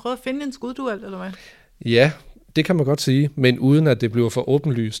 Så han prøver at finde en skudduel, eller hvad? Ja, det kan man godt sige, men uden at det bliver for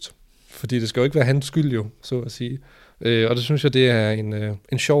åbenlyst. Fordi det skal jo ikke være hans skyld jo, så at sige. Og det synes jeg, det er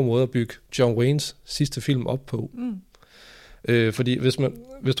en sjov måde at bygge John Waynes sidste film op på. Fordi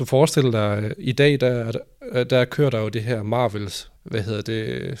hvis du forestiller dig, i dag, der kører der jo det her Marvels,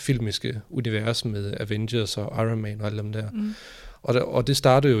 filmiske univers med Avengers og Iron Man og alle dem der. Og det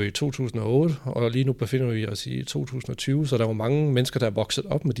startede jo i 2008, og lige nu befinder vi os i 2020, så der var mange mennesker, der er vokset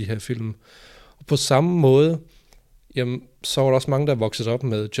op med de her film. Og på samme måde, jamen, så var der også mange, der er vokset op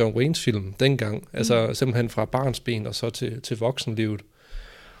med John Waynes film dengang. Altså simpelthen fra barnsben og så til voksenlivet.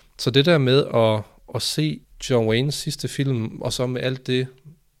 Så det der med at se John Waynes sidste film, og så med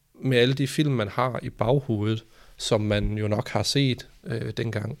alle de film, man har i baghovedet, som man jo nok har set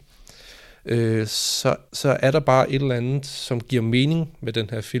dengang, så er der bare et eller andet, som giver mening med den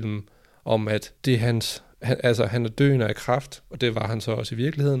her film, om at det er han er døende af kræft, og det var han så også i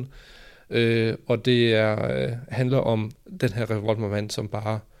virkeligheden, og det handler om den her revolvermand, som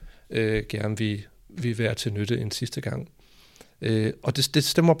bare gerne vil være til nytte en sidste gang. Og det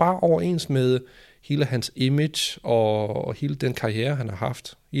stemmer bare overens med hele hans image og hele den karriere, han har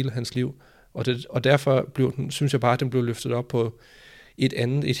haft, hele hans liv. Og derfor synes jeg bare, at den blev løftet op på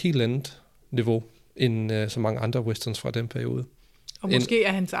et helt andet niveau, end så mange andre westerns fra den periode. Og måske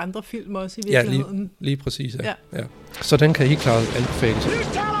er hans andre film også i virkeligheden. Ja, lige præcis. Ja. Ja. Så den kan helt klart anbefales.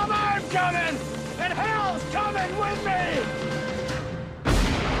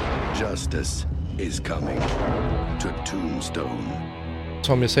 Justice is coming to Tombstone.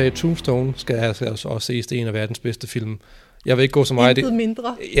 Som jeg sagde, Tombstone skal altså også ses, det er en af verdens bedste film. Jeg vil ikke gå så meget i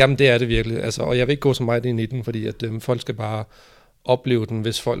mindre. Jamen, det er det virkelig. Altså, og jeg vil ikke gå så meget ind i den, fordi at folk skal bare opleve den,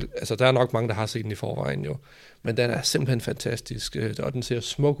 hvis folk... Altså, der er nok mange, der har set den i forvejen jo. Men den er simpelthen fantastisk, og den ser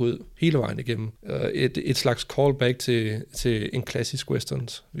smuk ud hele vejen igennem. Et slags callback til en klassisk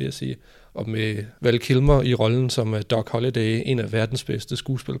westerns, vil jeg sige. Og med Val Kilmer i rollen som Doc Holliday, en af verdens bedste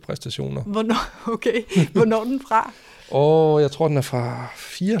skuespilpræstationer. Hvornår er den fra? Og jeg tror, den er fra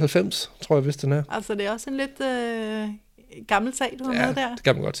 94, tror jeg, hvis den er. Altså, det er også en lidt gammel sag, du har med der. Det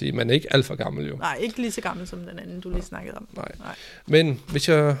kan man godt sige, men ikke alt for gammel jo. Nej, ikke lige så gammel som den anden, du lige snakkede om. Nej. Men hvis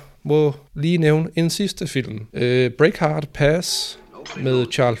jeg må lige nævne en sidste film. Breakheart Pass med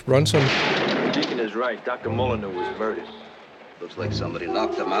Charles Bronson. Deacon is right. Dr. Molyneux was murdered. Looks like somebody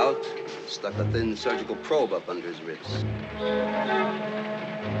knocked him out, stuck a thin surgical probe up under his ribs.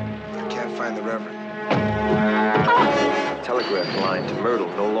 I can't find the Reverend. Telegraph line to Myrtle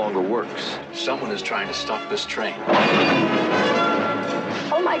no longer works. Someone is trying to stop this train.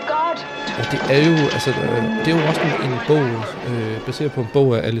 Oh my God! Og det er jo, det er jo også en bog, baseret på en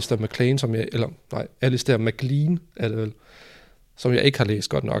bog af Alistair MacLean, Alistair MacLean er det vel, som jeg ikke har læst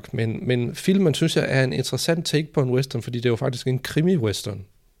godt nok. Men filmen, synes jeg, er en interessant take på en western, fordi det er jo faktisk en krimi-western,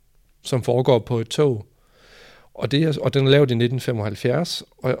 som foregår på et tog. Og den er lavet i 1975,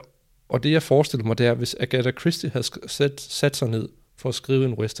 og det jeg forestiller mig, det er, hvis Agatha Christie havde sat sig ned for at skrive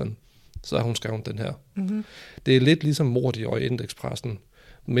en western, så har hun skrevet den her. Mm-hmm. Det er lidt ligesom Mord i Orientekspressen,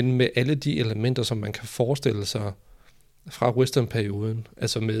 men med alle de elementer, som man kan forestille sig fra westernperioden,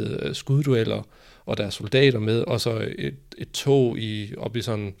 altså med skuddueller, og der er soldater med, og så et tog op i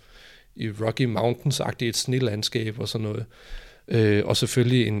sådan i Rocky Mountains-agtigt et snelandskab og sådan noget. Og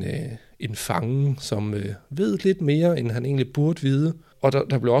selvfølgelig en fange, som ved lidt mere, end han egentlig burde vide. Og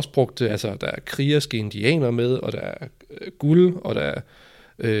der blev også brugt, der er krigerske indianer med, og der er guld, og der er,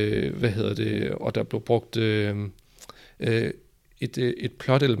 og der blev brugt et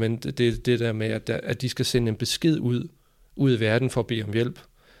plot-element, det der med, at de skal sende en besked ud i verden for at bede om hjælp.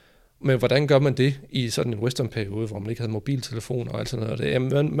 Men hvordan gør man det i sådan en western-periode, hvor man ikke havde mobiltelefoner og alt sådan noget?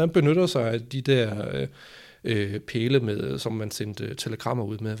 Jamen, man benytter sig af de der pæle med, som man sendte telegrammer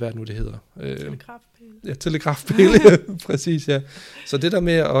ud med. Hvad er det nu, det hedder? Telegrafpæle. Ja, telegrafpæle, præcis, ja. Så det der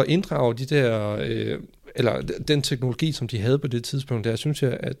med at inddrage de der, eller den teknologi, som de havde på det tidspunkt, der synes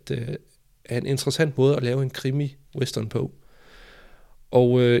jeg, at er en interessant måde at lave en krimi-western på.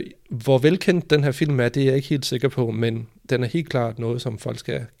 Og hvor velkendt den her film er, det er jeg ikke helt sikker på, men den er helt klart noget, som folk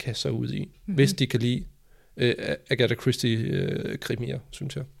skal kaste sig ud i, hvis de kan lide Agatha Christie-krimier,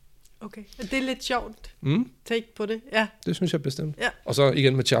 synes jeg. Okay, det er lidt sjovt take på det, ja. Det synes jeg bestemt. Ja. Og så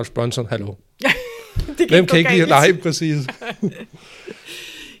igen med Charles Bronson, hallo. Hvem kan ikke lide? Nej, præcis.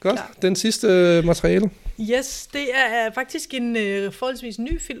 Godt, klar. Den sidste materiale. Yes, det er faktisk en forholdsvis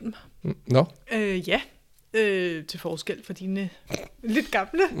ny film. Nå. Ja. Til forskel for dine lidt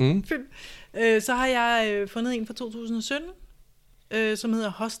gamle film. Så har jeg fundet en fra 2017, som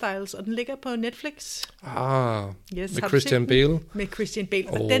hedder Hostiles, og den ligger på Netflix. Med Christian Bale. Med Christian Bale.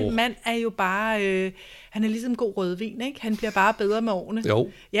 Og den mand er jo bare, han er ligesom god rødvin, ikke? Han bliver bare bedre med årene.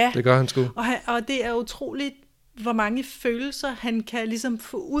 Jo, ja. Det gør han sgu. Og det er utroligt, hvor mange følelser han kan ligesom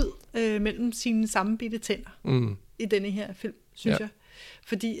få ud mellem sine sammenbitte tænder i denne her film, synes jeg.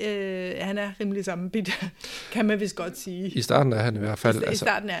 Fordi han er rimelig sammenbidt, kan man vist godt sige. I starten er han i hvert fald. I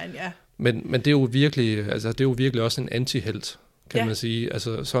starten er han, ja. Men det er jo virkelig, det er jo virkelig også en antihelt, kan man sige.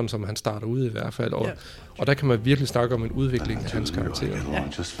 Altså sådan som han starter ud i hvert fald. Og der kan man virkelig snakke om en udvikling af hans karakter. Ja.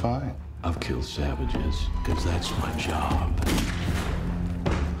 Just fine. I've killed savages, because that's my job.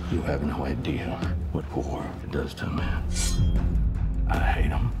 You have no idea what war does to a man. I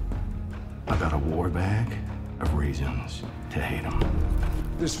hate him. I got a war bag of reasons to hate him.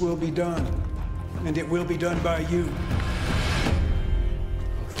 This will be done, and it will be done by you.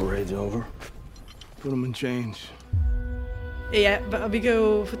 Parade's over. Put him in chains. Ja, og vi kan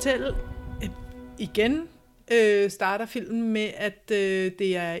jo fortælle igen, starter filmen med, at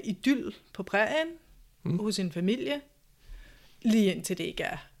det er idyll på prærien hos en familie, lige indtil det ikke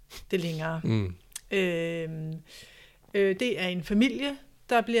er det længere. Det er en familie,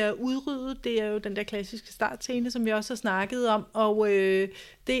 der bliver udryddet. Det er jo den der klassiske startscene, som vi også har snakket om, og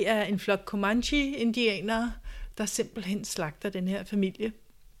det er en flok Comanche-indianere, der simpelthen slagter den her familie.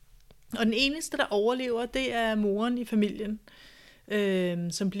 Og den eneste, der overlever, det er moren i familien,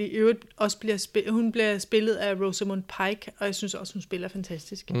 som hun bliver spillet af Rosamund Pike, og jeg synes også, hun spiller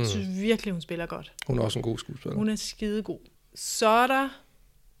fantastisk. Jeg synes virkelig, hun spiller godt. Hun er også en god skuespiller. Hun er skidegod. Så er der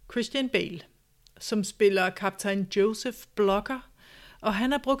Christian Bale, som spiller kaptajn Joseph Blocker, og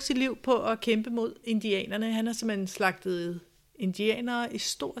han har brugt sit liv på at kæmpe mod indianerne. Han har simpelthen slagtet indianere i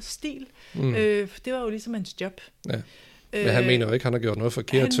stor stil. Det var jo ligesom hans job. Ja. Men han mener jo ikke, han har gjort noget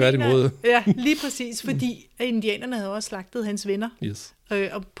forkert, tværtimod. Ja, lige præcis, fordi indianerne havde også slagtet hans venner. Yes.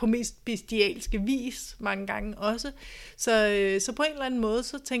 Og på mest bestialske vis, mange gange også. Så på en eller anden måde,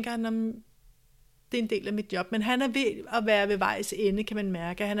 så tænker han, det er en del af mit job. Men han er ved at være ved vejs ende, kan man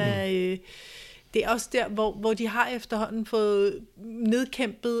mærke. Han er, det er også der, hvor de har efterhånden fået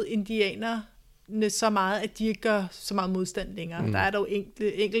nedkæmpet indianerne så meget, at de ikke gør så meget modstand længere. Der er dog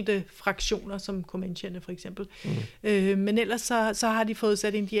enkelte fraktioner, som Comanche'erne for eksempel. Men ellers så har de fået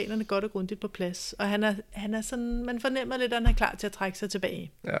sat indianerne godt og grundigt på plads. Og han er sådan, man fornemmer lidt, at han er klar til at trække sig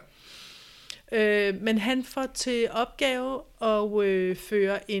tilbage. Ja. Men han får til opgave at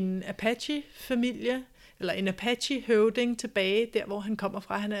føre en Apache-familie, eller en Apache-høvding tilbage, der hvor han kommer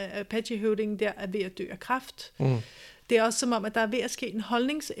fra. Han er Apache-høvdingen, der er ved at dø af kræft. Det er også som om, at der er ved at ske en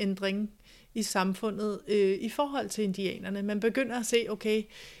holdningsændring i samfundet i forhold til indianerne. Man begynder at se, okay,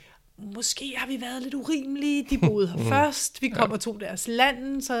 måske har vi været lidt urimelige. De boede her først. Vi kom og tog deres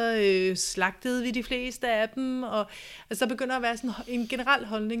land, så slagtede vi de fleste af dem. Og altså, der begynder at være sådan en generel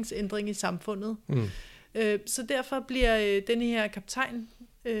holdningsændring i samfundet. Så derfor bliver denne her kaptajn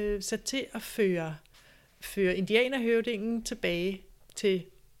sat til at føre indianerhøvdingen tilbage til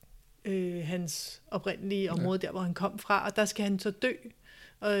hans oprindelige område, der hvor han kom fra. Og der skal han så dø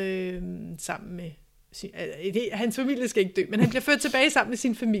sammen med hans familie skal ikke dø, men han bliver ført tilbage sammen med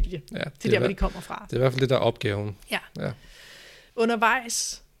sin familie til der, hvor de kommer fra. Det er i hvert fald det, der er opgaven. Ja.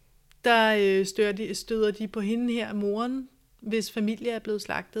 Undervejs, der støder de på hende her, moren, hvis familie er blevet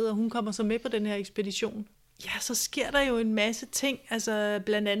slagtet, og hun kommer så med på den her ekspedition. Ja, så sker der jo en masse ting. Altså,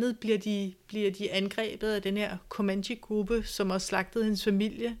 blandt andet bliver de angrebet af den her Comanche-gruppe, som også slagtede hendes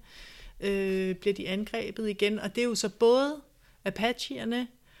familie. Bliver de angrebet igen, og det er jo så både Apache'erne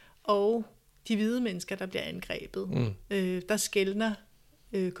og de hvide mennesker, der bliver angrebet. Der skelner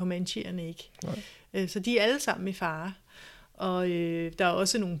Comanche'erne ikke. Så de er alle sammen i fare. Og der er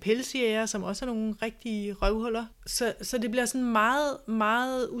også nogle pelsjæger, som også er nogle rigtige røvhuller. Så det bliver sådan meget,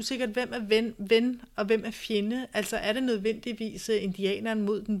 meget usikkert, hvem er ven og hvem er fjende. Altså er det nødvendigvis indianeren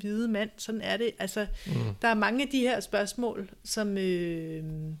mod den hvide mand? Sådan er det. Altså, der er mange af de her spørgsmål, som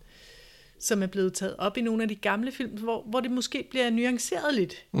er blevet taget op i nogle af de gamle film, hvor det måske bliver nuanceret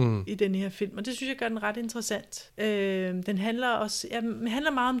lidt i den her film, og det synes jeg gør den ret interessant. Den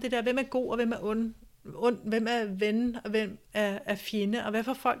handler meget om det der, hvem er god og hvem er ond, hvem er ven og hvem er fjende, og hvad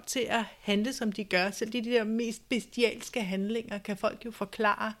får folk til at handle, som de gør. Selv de der mest bestialske handlinger kan folk jo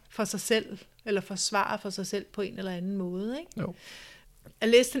forklare for sig selv, eller forsvare for sig selv på en eller anden måde. Ikke? Jo. Jeg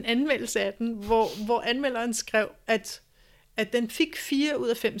læste en anmeldelse af den, hvor anmelderen skrev, at den fik 4 ud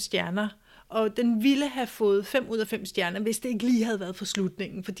af 5 stjerner, og den ville have fået 5 ud af 5 stjerner, hvis det ikke lige havde været for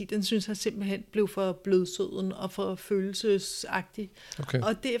slutningen, fordi den synes han simpelthen blev for blødsøden og for følelsesagtig. Okay.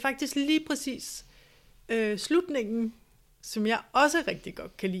 Og det er faktisk lige præcis slutningen, som jeg også rigtig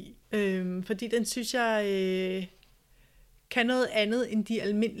godt kan lide. Fordi den synes jeg kan noget andet end de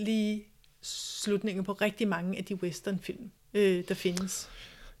almindelige slutninger på rigtig mange af de westernfilm, der findes.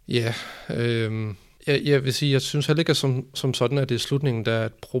 Ja, jeg vil sige, jeg synes heller ikke, at som sådan, at det er slutningen, der er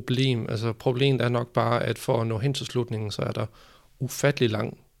et problem. Altså problemet er nok bare, at for at nå hen til slutningen, så er der ufattelig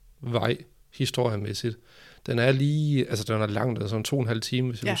lang vej historiemæssigt. Den er lige, altså den er langt, altså 2,5 timer,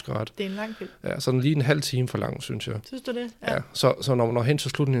 hvis jeg husker ret. Det er en lang film. Ja, så den er lige en halv time for lang, synes jeg. Synes du det? Ja, så når man når hen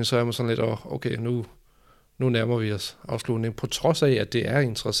til slutningen, så er man sådan lidt, okay, nu nærmer vi os afslutningen, på trods af, at det er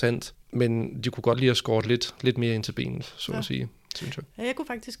interessant, men de kunne godt lide at skåre lidt mere ind til benet, så at sige, synes jeg. Ja, jeg kunne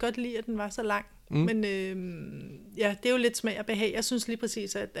faktisk godt lide, at den var så lang. Men det er jo lidt smag og behag. Jeg synes lige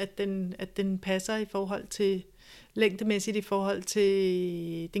præcis, at den passer i forhold til længdemæssigt, i forhold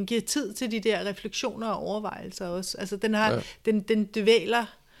til den giver tid til de der refleksioner og overvejelser også. Altså den dvæler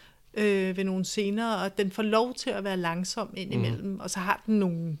ved nogle scener, og den får lov til at være langsom indimellem, og så har den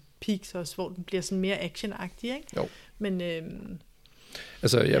nogle peaks også, hvor den bliver sådan mere actionagtig, ikke? Jo. Men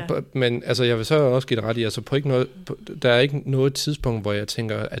men jeg vil så også give det ret i, altså der er ikke noget tidspunkt, hvor jeg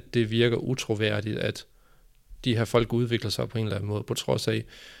tænker, at det virker utroværdigt, at de her folk udvikler sig på en eller anden måde, på trods af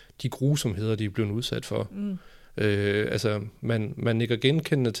de grusomheder, de er blevet udsat for. Man nikker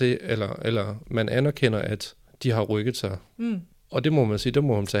genkendende til, eller man anerkender, at de har rykket sig. Og det må man sige, det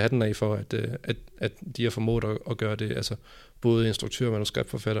må man tage hatten af for, at de har formået at gøre det, altså både instruktører,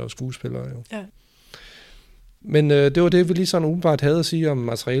 manuskriptforfattere og skuespillere. Jo. Ja. Men det var det, vi lige sådan umiddelbart havde at sige om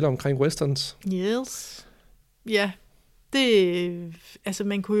materialer omkring westerns. Yes. Ja, det, altså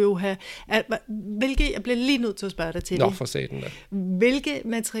man kunne jo have, jeg bliver lige nødt til at spørge dig til det. For satan da. Hvilke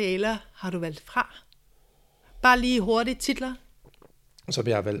materialer har du valgt fra? Bare lige hurtigt titler. Som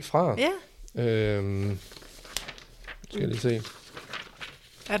jeg har valgt fra? Ja. Skal jeg lige se.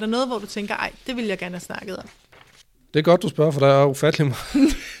 Er der noget, hvor du tænker, det vil jeg gerne have snakket om? Det er godt, du spørger, for der er ufattelig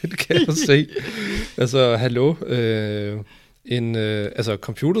meget, det kan jeg se. Altså, hallo.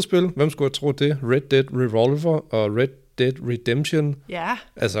 Computerspil, hvem skulle have troet det? Red Dead Revolver og Red Dead Redemption. Ja.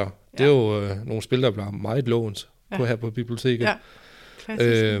 Altså, det er jo nogle spil, der bliver meget lånt her på biblioteket. Ja,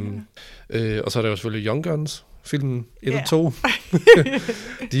 klassisk. Og så er der jo selvfølgelig Young Guns, filmen 1 og 2.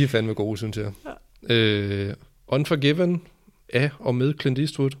 De er fandme gode, synes jeg. Ja. Unforgiven af og med Clint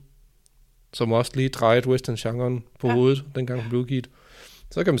Eastwood, som også lige drejede western-genren på hovedet, dengang hun blev givet.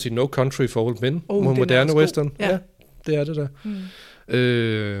 Så kan man sige No Country for Old Men, moderne western. Ja, det er det der.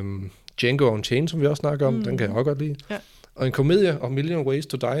 Django Unchained, som vi også snakker om, den kan jeg også godt lide. Ja. Og en komedie om Million Ways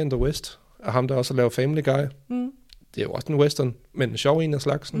to Die in the West, af ham, der også har lavet Family Guy. Det er jo også en western, men en sjov en af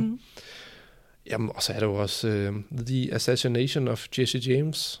slagsen. Jamen, og så er der jo også The Assassination of Jesse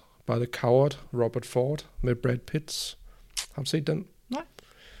James by the Coward Robert Ford med Brad Pitt. Har du set den? Nej.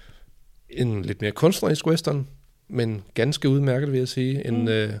 En lidt mere kunstnerisk western, men ganske udmærket, vil jeg sige. En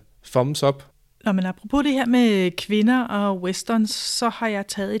thumbs up. Nå, men apropos det her med kvinder og westerns, så har jeg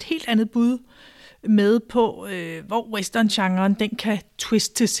taget et helt andet bud med på, hvor western-genren den kan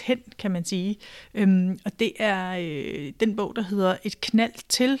twistes hen, kan man sige. Og det er den bog, der hedder Et knald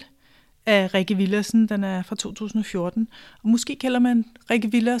til af Rikke Villersen. Den er fra 2014. Og måske kalder man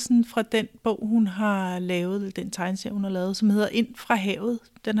Rikke Villersen fra den bog, hun har lavet, den tegneserie, hun har lavet, som hedder Ind fra havet.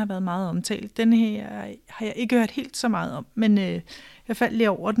 Den har været meget omtalt. Den her har jeg ikke hørt helt så meget om, men jeg faldt lige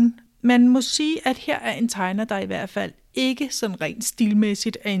over den. Man må sige, at her er en tegner, der i hvert fald ikke sådan rent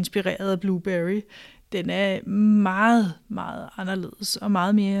stilmæssigt er inspireret af Blueberry. Den er meget, meget anderledes og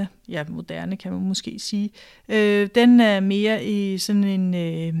meget mere moderne, kan man måske sige. Den er mere i sådan en...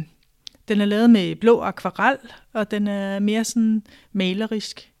 den er lavet med blå akvarel, og den er mere sådan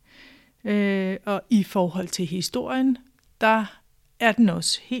malerisk. Og i forhold til historien, der er den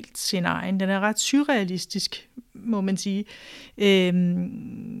også helt sin egen. Den er ret surrealistisk, må man sige.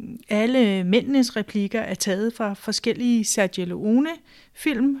 Alle mændenes replikker er taget fra forskellige Sergio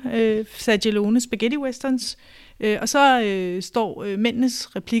Leone-film, Sergio Leone spaghetti westerns, og så står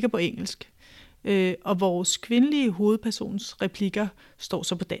mændenes replikker på engelsk, og vores kvindelige hovedpersons replikker står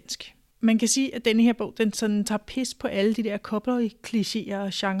så på dansk. Man kan sige, at denne her bog, den sådan tager pis på alle de der cowboy-klichéer og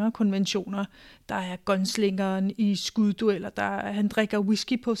genre-konventioner. Der er gunslingeren i skuddueller, han drikker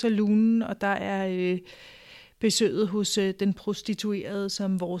whisky på saloonen, og der er besøget hos den prostituerede,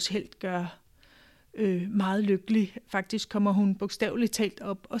 som vores helt gør meget lykkelig. Faktisk kommer hun bogstaveligt talt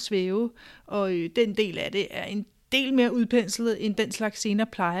op og svæve, og den del af det er en del mere udpenslet, end den slags scener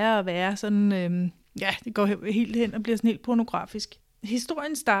plejer at være. Sådan, det går helt hen og bliver sådan helt pornografisk.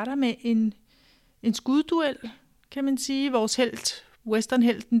 Historien starter med en skudduel, kan man sige. Vores helt,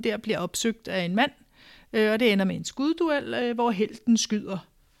 westernhelten der, bliver opsøgt af en mand, og det ender med en skudduel, hvor helten skyder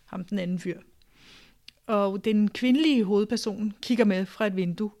ham, den anden fyr. Og den kvindelige hovedperson kigger med fra et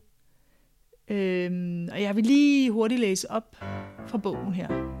vindue. Og jeg vil lige hurtigt læse op fra bogen her.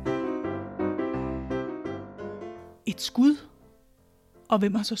 Et skud? Og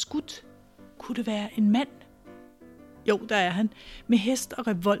hvem har så skudt? Kunne det være en mand? Jo, der er han, med hest og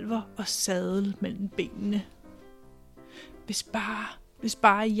revolver og sadel mellem benene. Hvis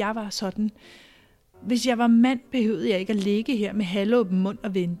bare jeg var sådan. Hvis jeg var mand, behøvede jeg ikke at ligge her med halvåben mund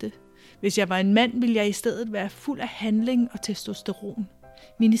og vente. Hvis jeg var en mand, ville jeg i stedet være fuld af handling og testosteron.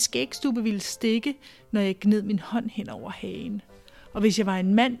 Mine skægstube ville stikke, når jeg gned min hånd hen over hagen. Og hvis jeg var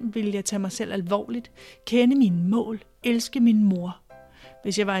en mand, ville jeg tage mig selv alvorligt, kende mine mål, elske min mor.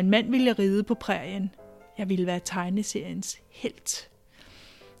 Hvis jeg var en mand, ville jeg ride på prærien. Jeg ville være tegneseriens helt.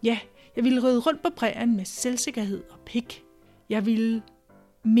 Ja, jeg ville ride rundt på prærien med selvsikkerhed og pik. Jeg ville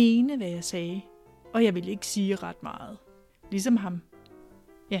mene, hvad jeg sagde, og jeg ville ikke sige ret meget. Ligesom ham.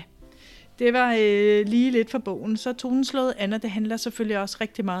 Ja, det var lige lidt for bogen. Så Toneslået Anna, det handler selvfølgelig også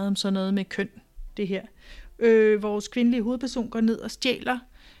rigtig meget om sådan noget med køn, det her. Vores kvindelige hovedperson går ned og stjæler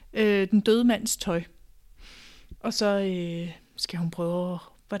den døde mands tøj. Og så skal hun prøve,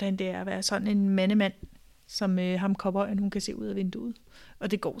 hvordan det er at være sådan en mandemand, som ham cowboyen, hun kan se ud af vinduet.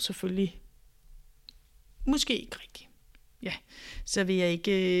 Og det går selvfølgelig måske ikke rigtigt. Ja, så vil jeg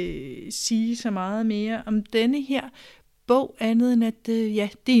ikke sige så meget mere om denne her bog, andet end at det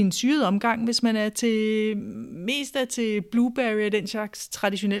er en syret omgang, hvis man er mest til Blueberry og den slags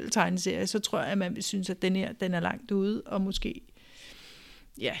traditionelle tegneserie, så tror jeg, at man vil synes, at den er langt ude, og måske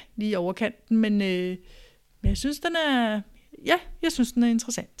lige overkanten, men jeg synes, den er... Ja, jeg synes, den er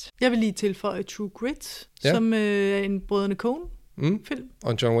interessant. Jeg vil lige tilføje True Grit, som en Brødrene Coen-film.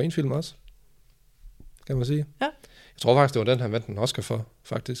 Og en John Wayne-film også, kan man sige. Ja. Jeg tror faktisk, det var den, han vandt en Oscar for,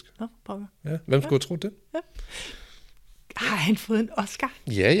 faktisk. Nå, pokker. Ja, hvem skulle have troet det? Ja. Har han fået en Oscar?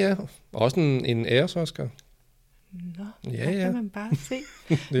 Ja. Også en æres-Oscar. Nå, ja. Kan man bare se.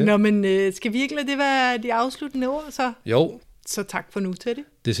 Nå, men skal vi ikke lade det være de afsluttende ord, så? Jo. Så tak for nu, Teddy.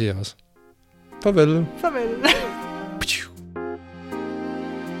 Det siger jeg også. Farvel. Farvel.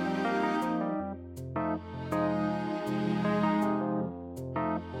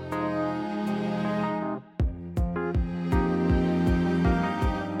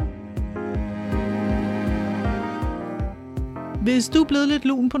 Hvis du er blevet lidt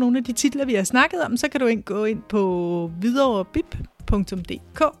lun på nogle af de titler, vi har snakket om, så kan du gå ind på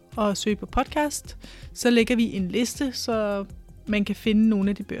videoverbib.dk og søge på podcast. Så lægger vi en liste, så man kan finde nogle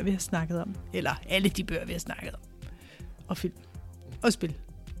af de bøger, vi har snakket om. Eller alle de bøger, vi har snakket om. Og film. Og spil.